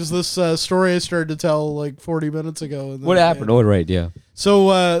movies, this story I started to tell like 40 minutes ago. And what happened? Oh, right, yeah. So,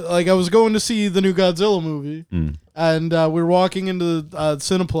 like, I was going to see the new Godzilla movie, and we were walking into the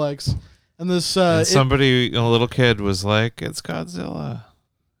Cineplex, and this and somebody, a little kid, was like, "It's Godzilla."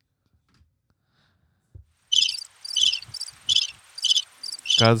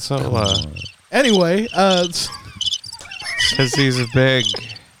 Godzilla. Anyway, Because he's big.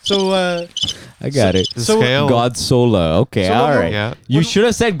 so I got it. The scale. Godsoella. Okay, So all when- right. Yeah. You should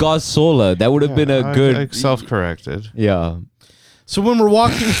have said Godsoella. That would have been a good. I self-corrected. Yeah. So when we're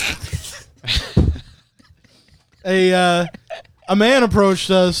walking, a man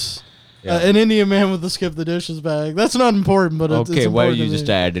approached us, an Indian man with a skip the dishes bag. That's not important, but it's Okay, why important you to just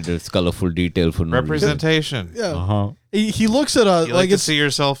me. added a colorful detail for no reason? Representation. Yeah, Uh-huh. he looks at us You like to it's see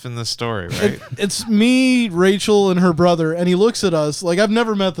yourself in this story, right? it's me, Rachel, and her brother, and he looks at us like I've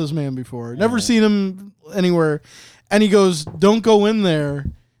never met this man before, never seen him anywhere, and he goes, "Don't go in there.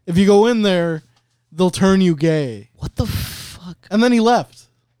 If you go in there, they'll turn you gay." What the fuck? And then he left.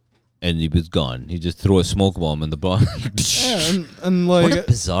 And he was gone. He just threw a smoke bomb in the bomb. Yeah, and like What a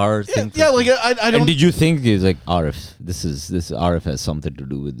bizarre thing. yeah, like I don't. And did you think he's like Arif? This Arif has something to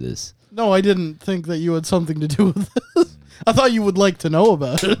do with this. No, I didn't think that you had something to do with this. I thought you would like to know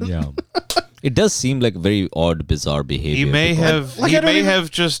about it. Yeah. It does seem like very odd, bizarre behavior. He may because- have. Like, he I don't may even- have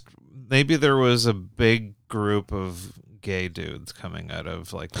just. Maybe there was a big group of gay dudes coming out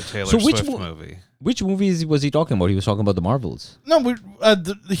of like the Taylor So which Swift mo- movie. Which movies was he talking about? He was talking about the Marvels. No, it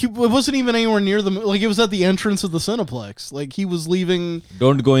wasn't even anywhere near the like. It was at the entrance of the Cineplex. Like he was leaving.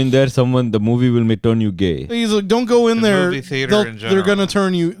 Don't go in there. The movie will turn you gay. He's like, "Don't go in The there. movie theater in They're gonna general.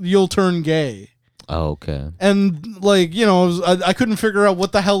 turn you. You'll turn gay." Oh, okay. And like I couldn't figure out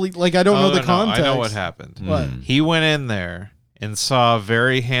what the hell. I don't know the context. I know what happened. What? He went in there and saw a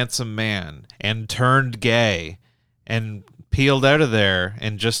very handsome man and turned gay and peeled out of there.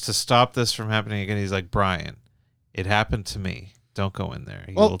 And just to stop this from happening again, he's like, "Brian, it happened to me. Don't go in there.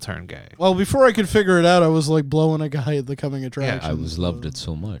 You will turn gay." Well, before I could figure it out, I was like blowing a guy at the coming attraction. I loved it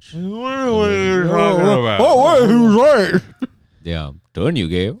so much. What are you talking about? Oh, wait, who's right? Yeah, turn you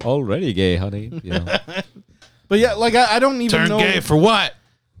gay. Already gay, honey. You know. But yeah, like I don't even Turn know. gay for what?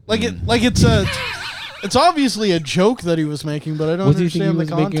 It's obviously a joke that he was making, but I don't What do you think he understand was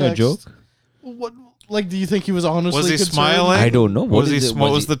the context. making a joke? What? Like, do you think he was honestly? Was he concerned? smiling? I don't know. What What is it?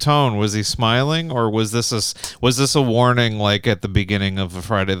 What Was was he- the tone? Was he smiling, or was this a warning, like at the beginning of a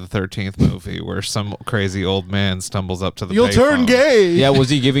Friday the 13th movie, where some crazy old man stumbles up to the You'll turn payphone? gay. Yeah, was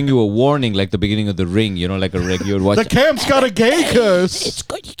he giving you a warning like the beginning of The Ring? You know, like a regular watch. The camp's got a gay curse. It's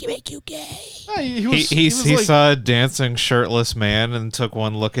going to make you gay. He He was like, saw a dancing shirtless man and took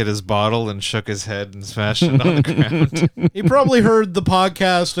one look at his bottle and shook his head and smashed it on the ground. he probably heard the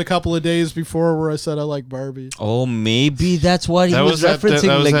podcast a couple of days before where I said I like Barbie. Oh, maybe that's what he That was was referencing.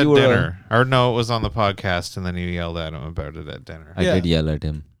 that was like at you were. dinner, or no, it was on the podcast, and then you yelled at him about it at dinner. I Yeah. did yell at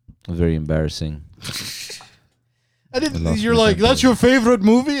him. Very embarrassing. I didn't. lost You're my like, temper. that's your favorite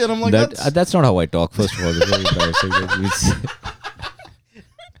movie, and I'm like, That's not how I talk. First of all, it's very embarrassing.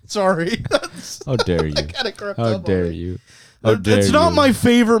 sorry. How dare you? Kinda crept How up on dare it. you? How dare It's not you? my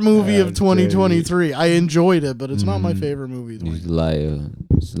favorite movie How of dare you. 2023. I enjoyed it, but it's not my favorite movie. of You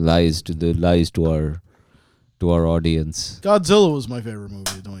 2023. lies to our audience. Godzilla was my favorite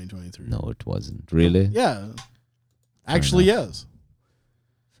movie of 2023. No, it wasn't. Really? Yeah. Actually, yes.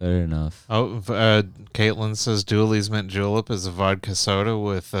 Fair enough. Oh, Caitlin says Dooley's mint julep is a vodka soda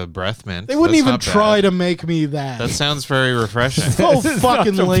with breath mint. They wouldn't That's even not bad. try to make me that. That sounds very refreshing. So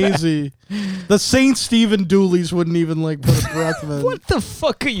fucking lazy. The St. Stephen Dooleys wouldn't even like put a breath mint. What the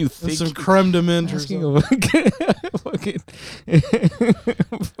fuck are you And thinking? some creme de menthe or Asking something. fucking-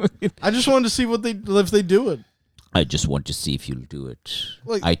 I just wanted to see if they do it. I just want to see if you'll do it.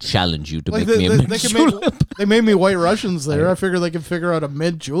 Like- I challenge you to Like make me a mint they julep. they made me White Russians there. I figured they could figure out a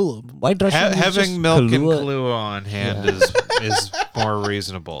mint julep. White Russian is Having just milk and Kahlua. Kahlua on hand is more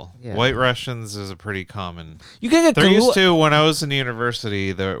reasonable. Yeah. White Russians is a pretty common. You can get There used Kahlua. to, when I was in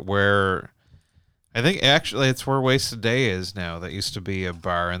university, where I think actually it's where Wasted Day is now. That used to be a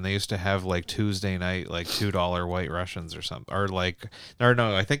bar, and they used to have like Tuesday night like $2 White Russians or something, or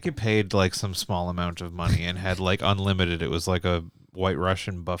no, I think you paid like some small amount of money and had like unlimited. It was like a White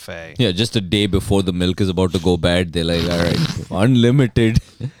Russian buffet. Yeah, just a day before the milk is about to go bad, they're like, all right, unlimited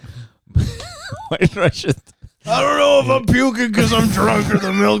White Russian. I don't know if I'm puking because I'm drunk or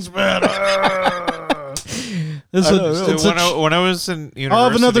the milk's bad. When I was in university, I'll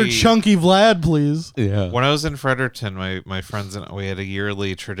have another chunky Vlad, please. Yeah. When I was in Fredericton, my friends and we had a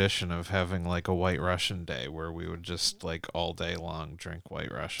yearly tradition of having like a White Russian day where we would just like all day long drink White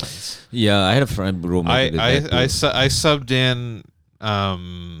Russians. Yeah, I had a friend roommate. I subbed in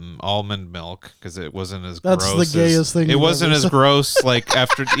almond milk because it wasn't as That's gross. the gayest thing It you've wasn't ever as said. gross. Like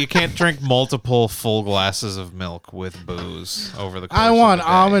after you can't drink multiple full glasses of milk with booze over the course I of want a day.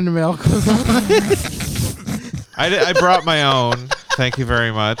 almond milk. I brought my own. Thank you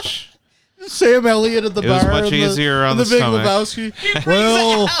very much. Sam Elliott at the It bar. was much and easier on the the Big stomach. Lebowski.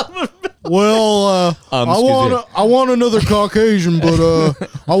 Well, Excuse I want another Caucasian, but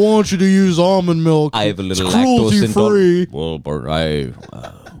I want you to use almond milk. I have a little it's lactose cruelty free. intolerance. Well, but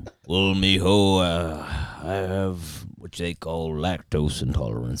well, mijo, I have what they call lactose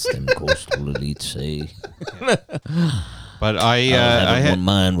intolerance. Them coastal elites say. But I don't had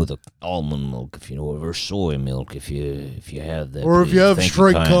mind with a almond milk if you know, or soy milk if you have that. Or if please. you have Thank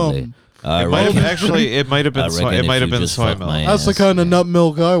straight kindly. cum. I it might have reckon- actually it might have been I soy, reckon it if might have you been just soy fuck milk. my That's the ass, kind of nut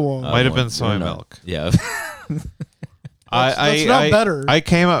milk I want. Might have been want- soy no. milk. Yeah. That's not better. I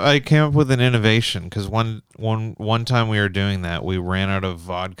came up with an innovation because one time we were doing that, we ran out of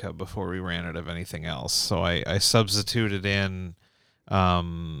vodka before we ran out of anything else. So I substituted in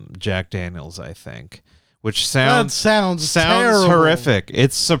Jack Daniels, I think, which That sounds sounds terrible. horrific.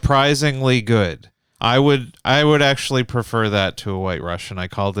 It's surprisingly good. I would actually prefer that to a White Russian. I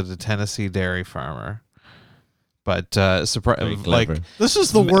called it a Tennessee Dairy Farmer. But like This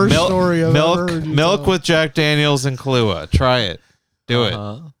is the worst story I've milk, ever heard you milk tell. with Jack Daniels and Kahlua. Try it. Do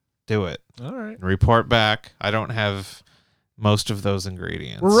it. Do it. All right. And report back. I don't have most of those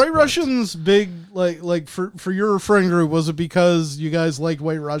ingredients. Were White but- Russians big like for your friend group? Was it because you guys liked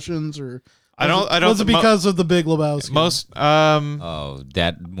White Russians, or I don't Was it because of the Big Lebowski? most Oh,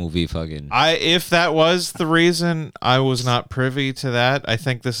 that movie fucking. if that was the reason, I was not privy to that. I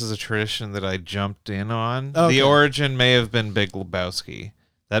think this is a tradition that I jumped in on. Okay. The origin may have been Big Lebowski.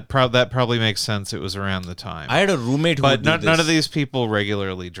 That probably makes sense. It was around the time. I had a roommate who but would do none of this. these people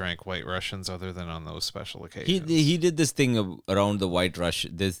regularly drank White Russians other than on those special occasions. He did this thing around the White Rush.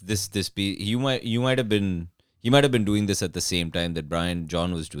 You might have been doing this at the same time that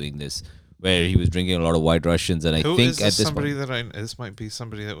John was doing this, where he was drinking a lot of White Russians, and I Who think is at this this somebody point, this might be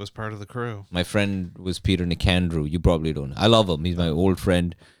somebody that was part of the crew. my friend was Peter Nicandrew. You probably don't. I love him. He's my old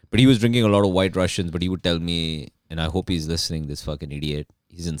friend, but he was drinking a lot of White Russians. But he would tell me, and I hope he's listening. This fucking idiot.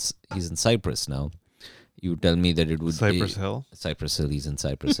 He's in Cyprus now. He would tell me that it would Cypress be Hill? Cypress Hill. He's in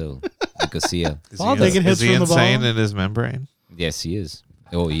Cypress Hill, Nicosia. Taking hits Is he from the insane ball. in his membrane? Yes, he is.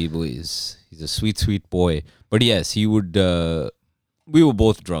 Oh, he is. He's a sweet, sweet boy. But yes, he would. We were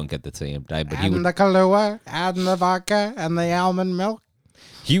both drunk at the same time, but he and would. the Kahlua, and the vodka, and the almond milk.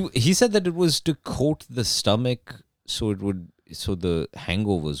 He said that it was to coat the stomach, so the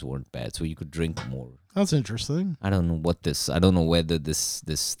hangovers weren't bad, so you could drink more. That's interesting. I don't know whether this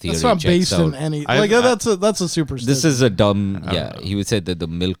theory That's not checks based out. in any. That's a superstition. This is a dumb. I Yeah, don't know. he would say that the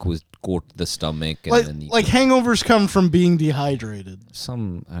milk was coat the stomach, and like then you like could- hangovers come from being dehydrated.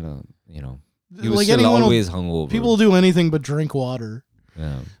 some. I don't. You know, he was Like still anyone will- always hungover. People will do anything but drink water.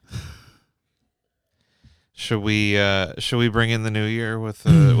 Yeah. Should we bring in the new year with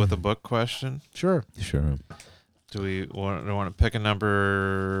a book question? Sure. Sure. Do we want to pick a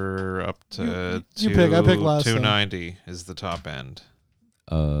number up to You pick. I picked last time. 290 is the top end.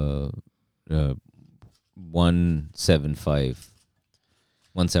 175.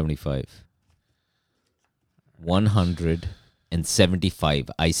 175. 175.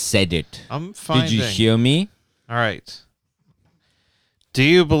 I said it. I'm finding. Did you hear me? All right. Do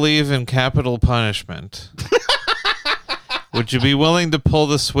you believe in capital punishment? Would you be willing to pull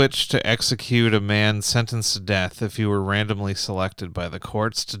the switch to execute a man sentenced to death if you were randomly selected by the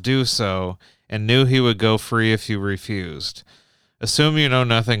courts to do so and knew he would go free if you refused? Assume you know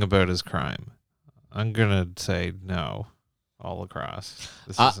nothing about his crime. I'm going to say no all across.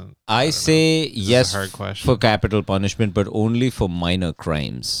 This isn't. I say yes hard question. for capital punishment, but only for minor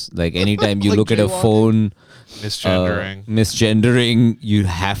crimes. Like anytime you Like look at a jaywalking? phone Misgendering.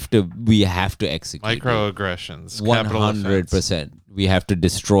 we have to execute it. Microaggressions. Capital offense. 100%. We have to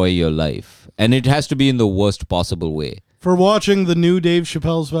destroy your life. And it has to be in the worst possible way. For watching the new Dave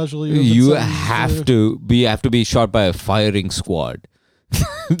Chappelle special, You have to be shot by a firing squad.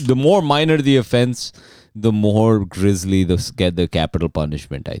 The more minor the offense, the more grisly the capital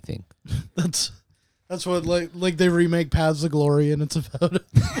punishment, I think. That's what like they remake Paths of Glory, and it's about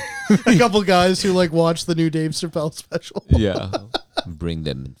a couple guys who like watch the new Dave Chappelle special. Yeah. Bring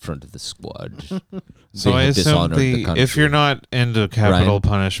them in front of the squad. So They I have assume dishonored the country. if you're not into capital Ryan?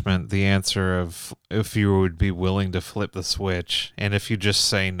 punishment, the answer of if you would be willing to flip the switch, and if you just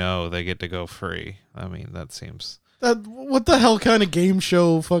say no, they get to go free. I mean, that seems... What the hell kind of game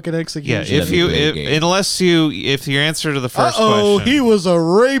show fucking Yeah, execution? if your answer to the first question... he was a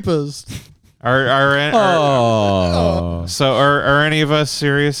rapist. So are any of us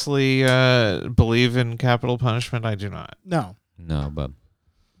seriously believe in capital punishment? I do not. No. No, but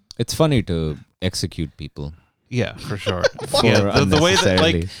it's funny to execute people. Yeah, for sure. For the way that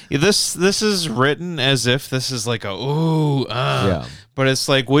unnecessarily. this is written as if this is like Yeah. But it's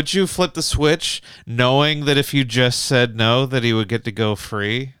like, would you flip the switch knowing that if you just said no, that he would get to go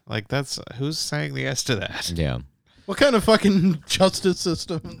free? Like, that's who's saying yes to that? Yeah. What kind of fucking justice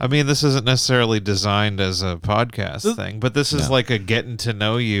system? I mean, this isn't necessarily designed as a podcast thing, but this is like a getting to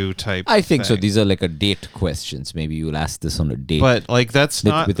know you type. I think so. thing. These are like a date questions. Maybe you'll ask this on a date. But like, that's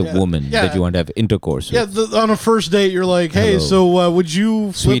not with a woman that you want to have intercourse with. Yeah, on a first date, you're like, hey, Hello. so would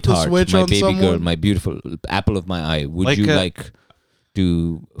you flip the Sweetheart, switch my on baby someone? girl, my beautiful apple of my eye. Would Like you a- like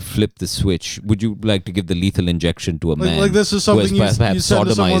to flip the switch? Would you like to give the lethal injection to a man like this is who has something you perhaps send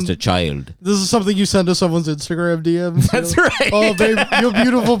to sodomized someone- a child? This is something you send to someone's Instagram DM. That's right. Oh, baby, you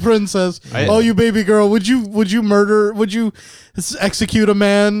beautiful princess. Oh, you baby girl. Would you murder? Would you execute a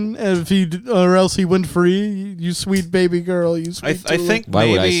man if or else he went free? You sweet baby girl. You sweet. I think Why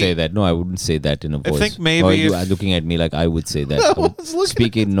would I maybe- say that? No, I wouldn't say that in a voice. think maybe Or you if- are looking at me like I would say that. was looking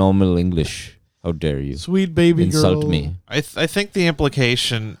Speak in normal English. How dare you? Sweet baby Insult girl. me. I think the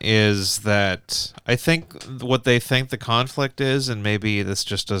implication is that I think what they think the conflict is, and maybe this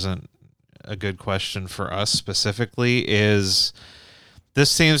just isn't a good question for us specifically, is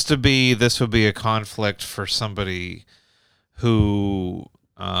this would be a conflict for somebody who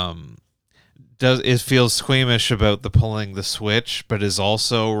feels squeamish about the pulling the switch, but is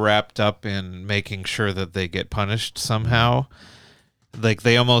also wrapped up in making sure that they get punished somehow. Like,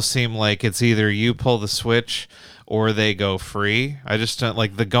 they almost seem like it's either you pull the switch or they go free. I just don't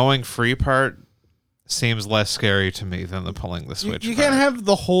like the going free part. Seems less scary to me than the pulling the switch. You part. can't have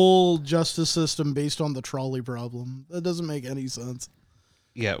the whole justice system based on the trolley problem. That doesn't make any sense.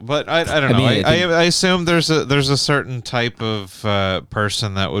 Yeah, but I don't know. mean, I assume there's a certain type of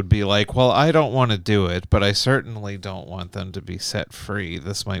person that would be like, well, I don't want to do it, but I certainly don't want them to be set free.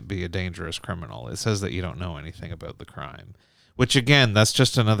 This might be a dangerous criminal. It says that you don't know anything about the crime, which again, that's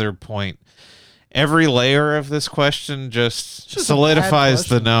just another point. Every layer of this question just just a solidifies bad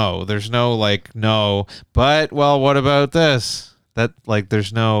the question. no. There's no like no, but well, what about this? That like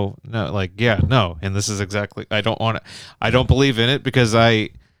there's no like yeah no, and this is exactly I don't believe in it because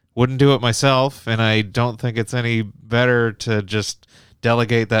I wouldn't do it myself, and I don't think it's any better to just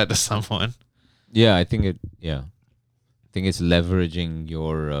delegate that to someone. Yeah, I think it's leveraging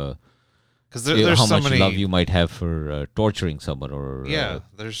your Because there's how so much many love you might have for torturing someone or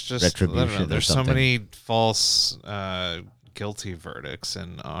there's just I don't know, retribution or there's so something. many false guilty verdicts,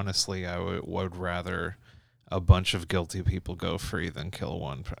 and honestly, I would rather a bunch of guilty people go free than kill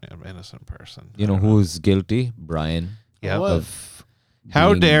one innocent person. You know who's guilty? Brian. Yeah. What? Of How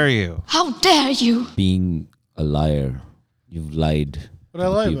being- dare you? How dare you? being a liar. You've lied. What I to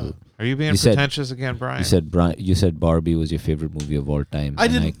lie people. about? Are you being You said- pretentious again, Brian? You said Barbie was your favorite movie of all time. I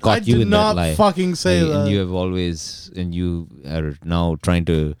and didn't. caught I you did in not that lie. fucking say that. And you have always, and you are now trying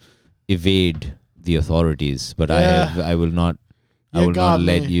to evade the authorities. But Yeah. I will not. I You will got not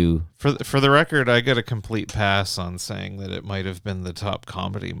let me. you. For the record, I get a complete pass on saying that it might have been the top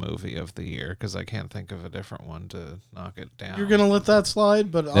comedy movie of the year because I can't think of a different one to knock it down. You're gonna let that slide,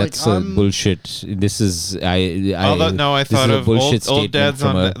 but That's like I'm bullshit. This is Although, no, I this thought is a of bullshit old statement dads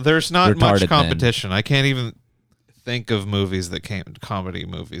from on. a There's not much retarded man. competition. I can't even think of comedy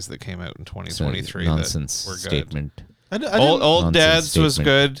movies that came out in 2023 nonsense that were good. statement. Old Dads was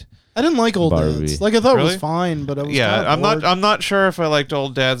statement. good. I didn't like Old Barbie. Dads. Like I thought it Really? was fine, but I was Yeah, kind of bored. I'm not sure if I liked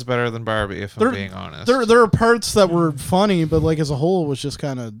Old Dads better than Barbie. If I'm being honest, There are parts that were funny, but like as a whole, it was just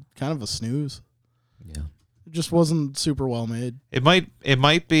kind of a snooze. Yeah. It just wasn't super well made. It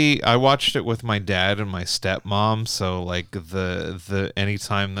might be. I watched it with my dad and my stepmom, so like the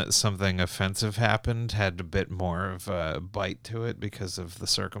anytime that something offensive happened had a bit more of a bite to it because of the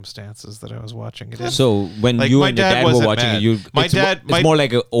circumstances that I was watching it in. So when Like, you my and your dad dad were wasn't watching mad. it, My it's dad- it's more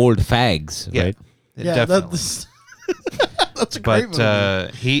like old fags, Yeah. right? Yeah, Definitely. that's a great But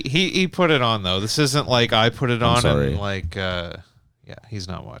movie. he put it on though. This isn't like I put it I'm on sorry. and like yeah, he's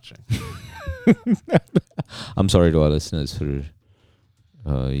not watching. I'm sorry to our listeners for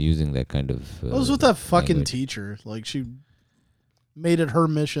using that kind of. What was with that fucking language. teacher? Like she made it her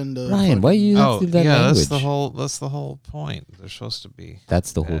mission to. Ryan, why you Oh use that yeah, language? that's the whole point. They're supposed to be.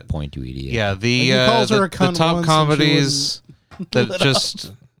 That's the whole bad. point, you idiot. Yeah, He calls her a the cunt top once and she comedies wouldn't that let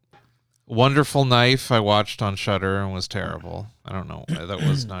just Wonderful Knife I watched on Shudder and was terrible. I don't know, that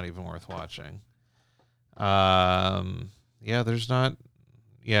was not even worth watching. Yeah, there's not.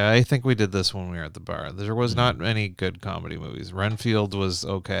 Yeah, I think we did this when we were at the bar. There was not any good comedy movies. Renfield was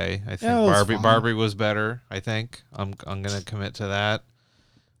okay. I think Yeah, it was fine. Barbie was better. I think I'm gonna commit to that.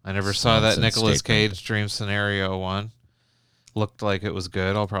 I never saw that Nonsense Nicolas statement. Cage Dream Scenario one. Looked like it was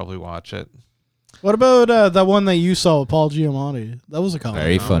good. I'll probably watch it. What about that one that you saw with Paul Giamatti? That was a comedy.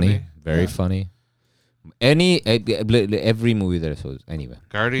 Very funny. comedy. Very Yeah. funny. Every movie that I saw. Anyway,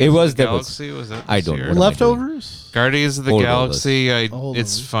 Guardians It was- of the that was- Galaxy was that? I this don't year? know. What am I doing? Leftovers. Guardians of the Old Galaxy. Old It's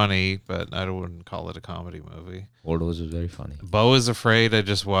Oldest. funny, but I wouldn't call it a comedy movie. Oldest was very funny. Beau is Afraid. I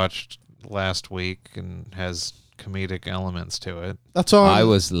just watched last week and has comedic elements to it. That's on. I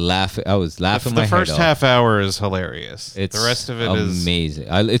was laughing. I was laughing my The first head off. half hour is hilarious. It's the rest of it is amazing.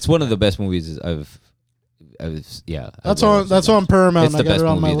 It's one of the best movies I've yeah. That's I've on. ever That's seen. on Paramount. It's I the got best it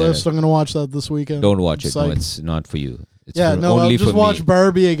on my movie there. list. I'm gonna watch that this weekend. Don't watch it. No, Psych. it's not for you. It's Yeah, for, no. only I'll just for watch me.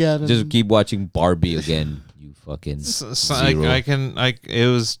 Barbie again. Just and keep watching Barbie again. You fucking So zero. it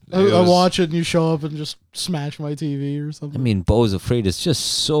was. I watch it and you show up and just smash my TV or I something. mean, Beau's Afraid is just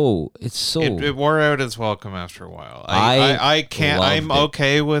so. It's so. It wore out its welcome after a while. I I can't. loved I'm it.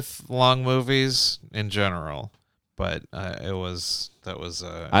 okay with long movies in general, but that was.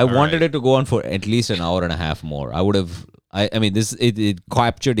 I wanted it to go on for at least an hour and a half more. I would have. I mean, it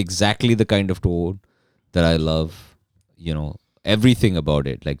captured exactly the kind of tone that I love. You know, everything about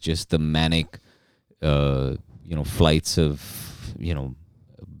it, like just the manic, flights of,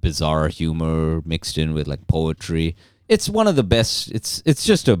 bizarre humor mixed in with like poetry. It's one of the best. It's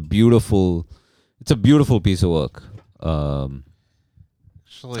just a beautiful piece of work.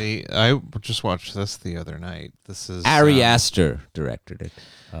 Actually, I just watched this the other night. This is Ari Aster directed it.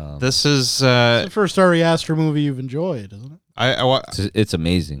 This is It's the first Ari Aster movie you've enjoyed, isn't it? It's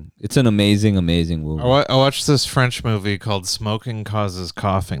amazing. It's an amazing movie. I watched this French movie called Smoking Causes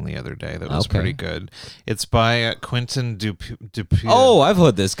Coughing the other day. That was Okay. pretty good. It's by Quentin Dupieux. Oh, I've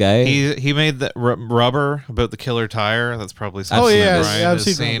heard this guy. He made that Rubber about the killer tire. That's probably something Oh, yeah, that Ryan I've has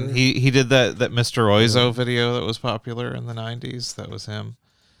seen seen. Rubber. He did that Mr. Oizo video that was popular in the 90s. That was him.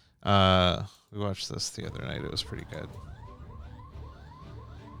 We watched this the other night. It was pretty good.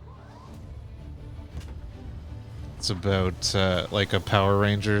 It's about like a Power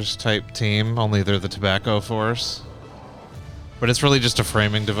Rangers type team, only they're the Tobacco Force. But it's really just a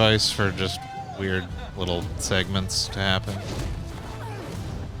framing device for just weird little segments to happen.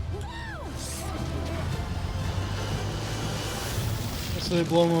 So they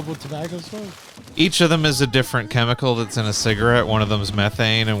blow him up with tobacco smoke? Each of them is a different chemical that's in a cigarette. One of them's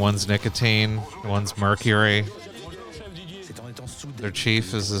methane and one's nicotine, one's mercury. Their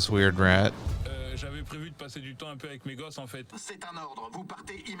chief is this weird rat. J'avais prévu de passer du temps un peu avec mes gosses en fait. C'est un ordre, vous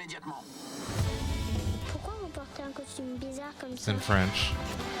partez immédiatement. Pourquoi vous portez un costume bizarre comme It's ça? in French.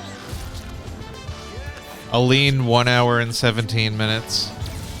 A lean 1 hour and 17 minutes.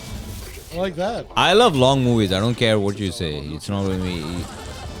 I like that. I love long movies. I don't care what you say. It's not with me.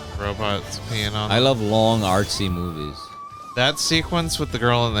 Robots peeing on I them. love long artsy movies. That sequence with the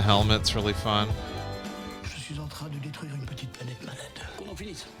girl in the helmet's really fun. Je suis en train de détruire une petite planète malade. Qu'on en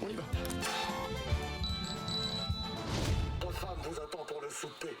finisse, on y va. Ta femme vous attend pour le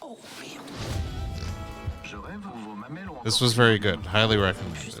souper. Oh merde. Je rêve où vos mamelles ont This was very good. Highly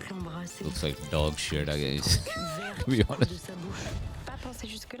recommended. Looks like dog shit, I guess. To be honest. Pas pensé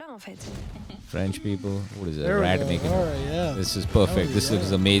jusque-là en fait. French people. What is it? There we Rat go. making. All right, yeah. This is perfect. Oh, This yeah.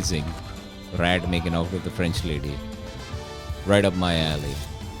 looks amazing. Rat making out with the French lady. Right up my alley.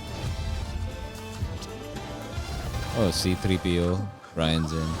 Oh, C3PO.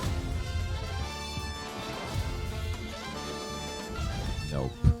 Brian's in.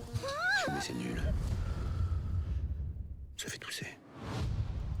 Nope. Chez moi, c'est nul. Ça fait tousser.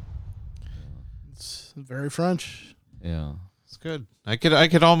 It's very French. Yeah. It's good. I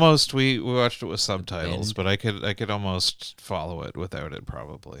could almost we watched it with subtitles, but I could almost follow it without it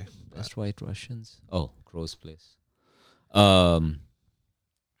probably. Best White Russians. Oh, Crow's Place. Never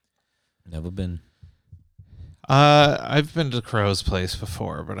been. I've been to Crow's Place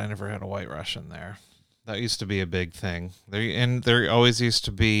before, but I never had a White Russian there. That used to be a big thing. There always used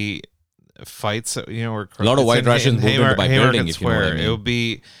to be fights. Where a lot of White Russians moved into my building. If you know what I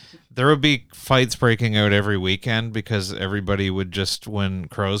mean. There would be fights breaking out every weekend because everybody would just, when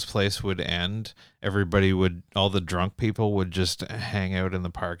Crow's Place would end, all the drunk people would just hang out in the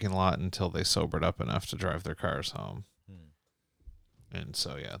parking lot until they sobered up enough to drive their cars home. And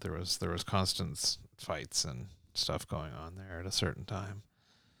so, yeah, there was constant fights and stuff going on there at a certain time.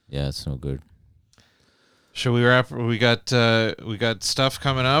 Yeah, it's no good. Should we wrap? We got stuff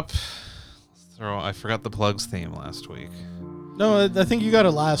coming up. I forgot the plugs theme last week. No, I think you got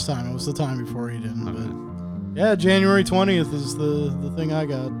it last time. It was the time before you didn't. Okay. But yeah, January 20th is the thing I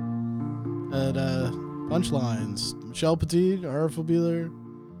got at Punchlines. Michelle Petit, Arif will be there.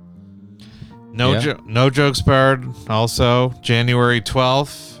 No Jokes Barred. Also, January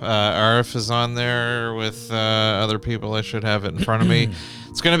 12th, Arif is on there with other people. I should have it in front of me.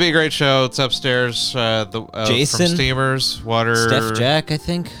 It's going to be a great show. It's upstairs. Jason, from Steamers, Water. Steph Jack, I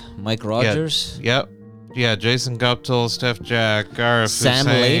think. Mike Rogers. Yep. Yeah, Jason Guptill, Steph Jack, Arif Sam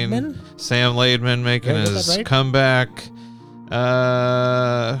Hussein, Laidman? Sam Laidman making his comeback.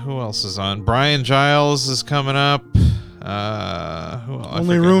 Who else is on? Brian Giles is coming up.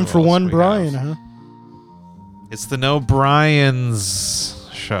 Only room for one Brian, huh? It's the No Brian's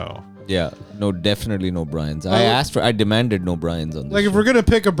show. Yeah, definitely no Brian's. I demanded no Brian's on this Like, show. if we're gonna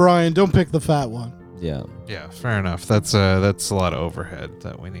pick a Brian, don't pick the fat one. Yeah. Yeah, fair enough. That's a lot of overhead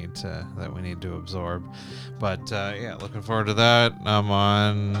that we need to absorb. But yeah, looking forward to that. I'm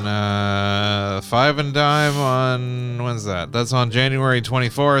on Five and Dime on when's that? That's on January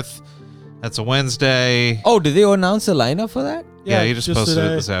 24th. That's a Wednesday. Oh, did they announce a lineup for that? Yeah, you just posted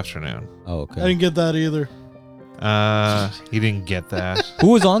today. it this afternoon. Oh, okay. I didn't get that either. You didn't get that. Who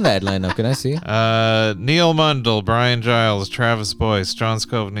was on that lineup? Can I see? Neil Mundell, Brian Giles, Travis Boyce, John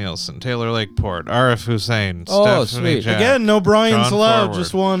Scove Nielsen, Taylor Lakeport, Arif Hussein, Oh, Stephanie sweet. Jack, Again, no Brian's John allowed, Forward.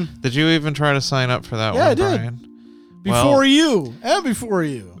 just one. Did you even try to sign up for that one, Yeah, I did. Brian? Before you. And before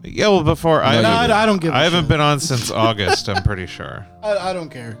you. Yeah, well, before I don't give a I haven't shit. been on since August, I'm pretty sure. I don't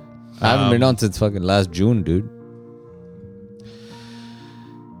care. I haven't been on since fucking last June, dude.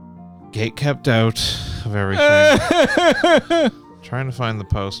 Gate kept out of everything. Trying to find the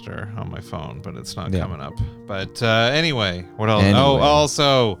poster on my phone, but it's not coming up. But anyway, what else? Anyway. Oh,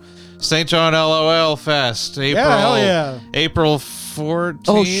 also, St. John LOL Fest, April. Yeah, hell yeah. April 14th.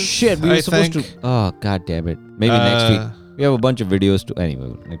 Oh shit, we were I supposed think. to. Oh god damn it! Maybe next week. We have a bunch of videos to.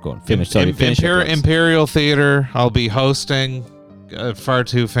 Anyway, go on. Finish. Finish. your plugs. Imperial Theater. I'll be hosting. Far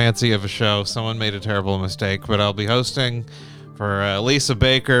too fancy of a show. Someone made a terrible mistake, but I'll be hosting for Lisa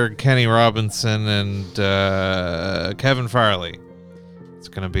Baker, Kenny Robinson, and Kevin Farley. It's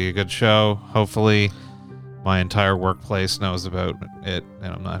going to be a good show. Hopefully, my entire workplace knows about it,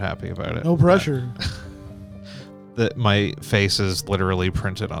 and I'm not happy about it. No pressure. My face is literally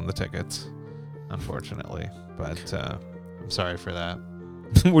printed on the tickets, unfortunately. But I'm sorry for that.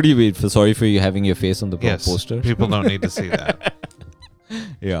 What do you mean? Sorry for you having your face on the poster? People don't need to see that.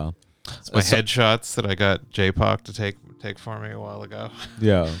 Yeah. It's my headshots that I got J-Poc to take for me a while ago.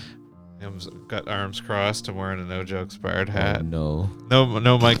 Yeah. I've got arms crossed. I'm wearing a No Jokes Barred hat. Oh,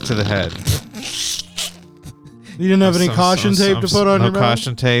 No mic to the head. You didn't have any caution tape to put on your mouth? No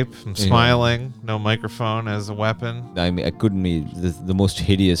caution tape. I'm smiling. No microphone as a weapon. I mean, I couldn't be the most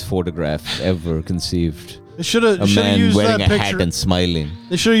hideous photograph ever conceived. They should have man used wearing that a picture. hat and smiling.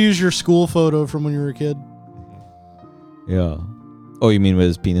 They should have used your school photo from when you were a kid. Yeah. Oh, you mean where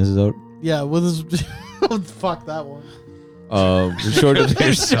his penis is out? Yeah, with his... Oh, fuck that one. Short of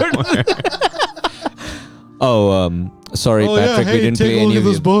somewhere. Sorry, Patrick. Hey, we didn't take play a any look of at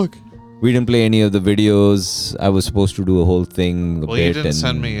this book. We didn't play any of the videos. I was supposed to do a whole thing. Well, you didn't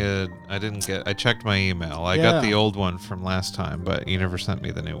send me I didn't get. I checked my email. I got the old one from last time, but you never sent me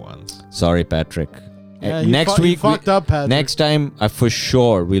the new ones. Sorry, Patrick. Yeah, next week, fucked up, Patrick. Next time, for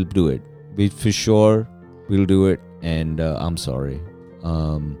sure we'll do it. For sure we'll do it. And I'm sorry.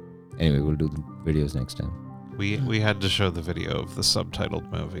 Anyway, we'll do the videos next time. We had to show the video of the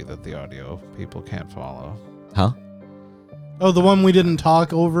subtitled movie that the audio people can't follow. Huh? Oh, the one we didn't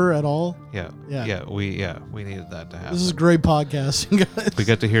talk over at all? Yeah. Yeah. We needed that to happen. This is great podcasting, guys. We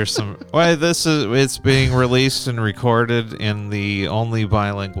get to hear some. Well, it's being released and recorded in the only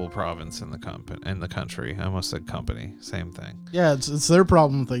bilingual province in the country. I almost said company. Same thing. Yeah, it's their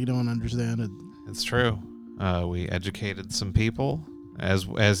problem that you don't understand it. It's true. We educated some people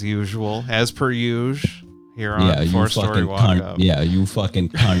as usual, as per usual. Here on Four Story Walk Up. Yeah, you fucking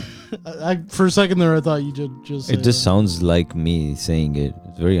cunt. For a second there, I thought you just. It just sounds like me saying it.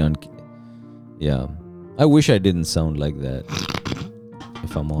 It's very Yeah, I wish I didn't sound like that.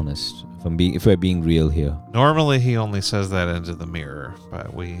 If I'm honest, if we're being real here. Normally, he only says that into the mirror,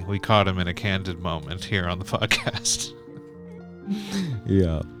 but we caught him in a candid moment here on the podcast.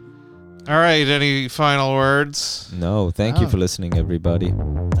 Yeah. All right. Any final words? No. Thank you for listening, everybody.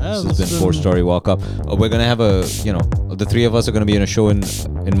 Yeah, This has been 4 Story Walk Up. We're gonna have the 3 of us are gonna be in a show in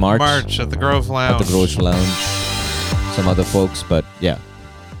March. March at the Grove Lounge. At the Grove Lounge. Some other folks, but yeah.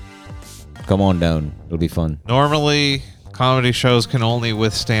 Come on down. It'll be fun. Normally, comedy shows can only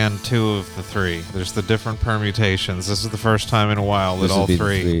withstand 2 of the 3. There's the different permutations. This is the first time in a while that all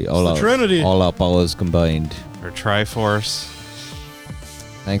 3. All Trinity. All our powers combined. Or Triforce.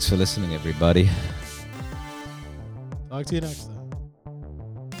 Thanks for listening, everybody. Talk to you next time.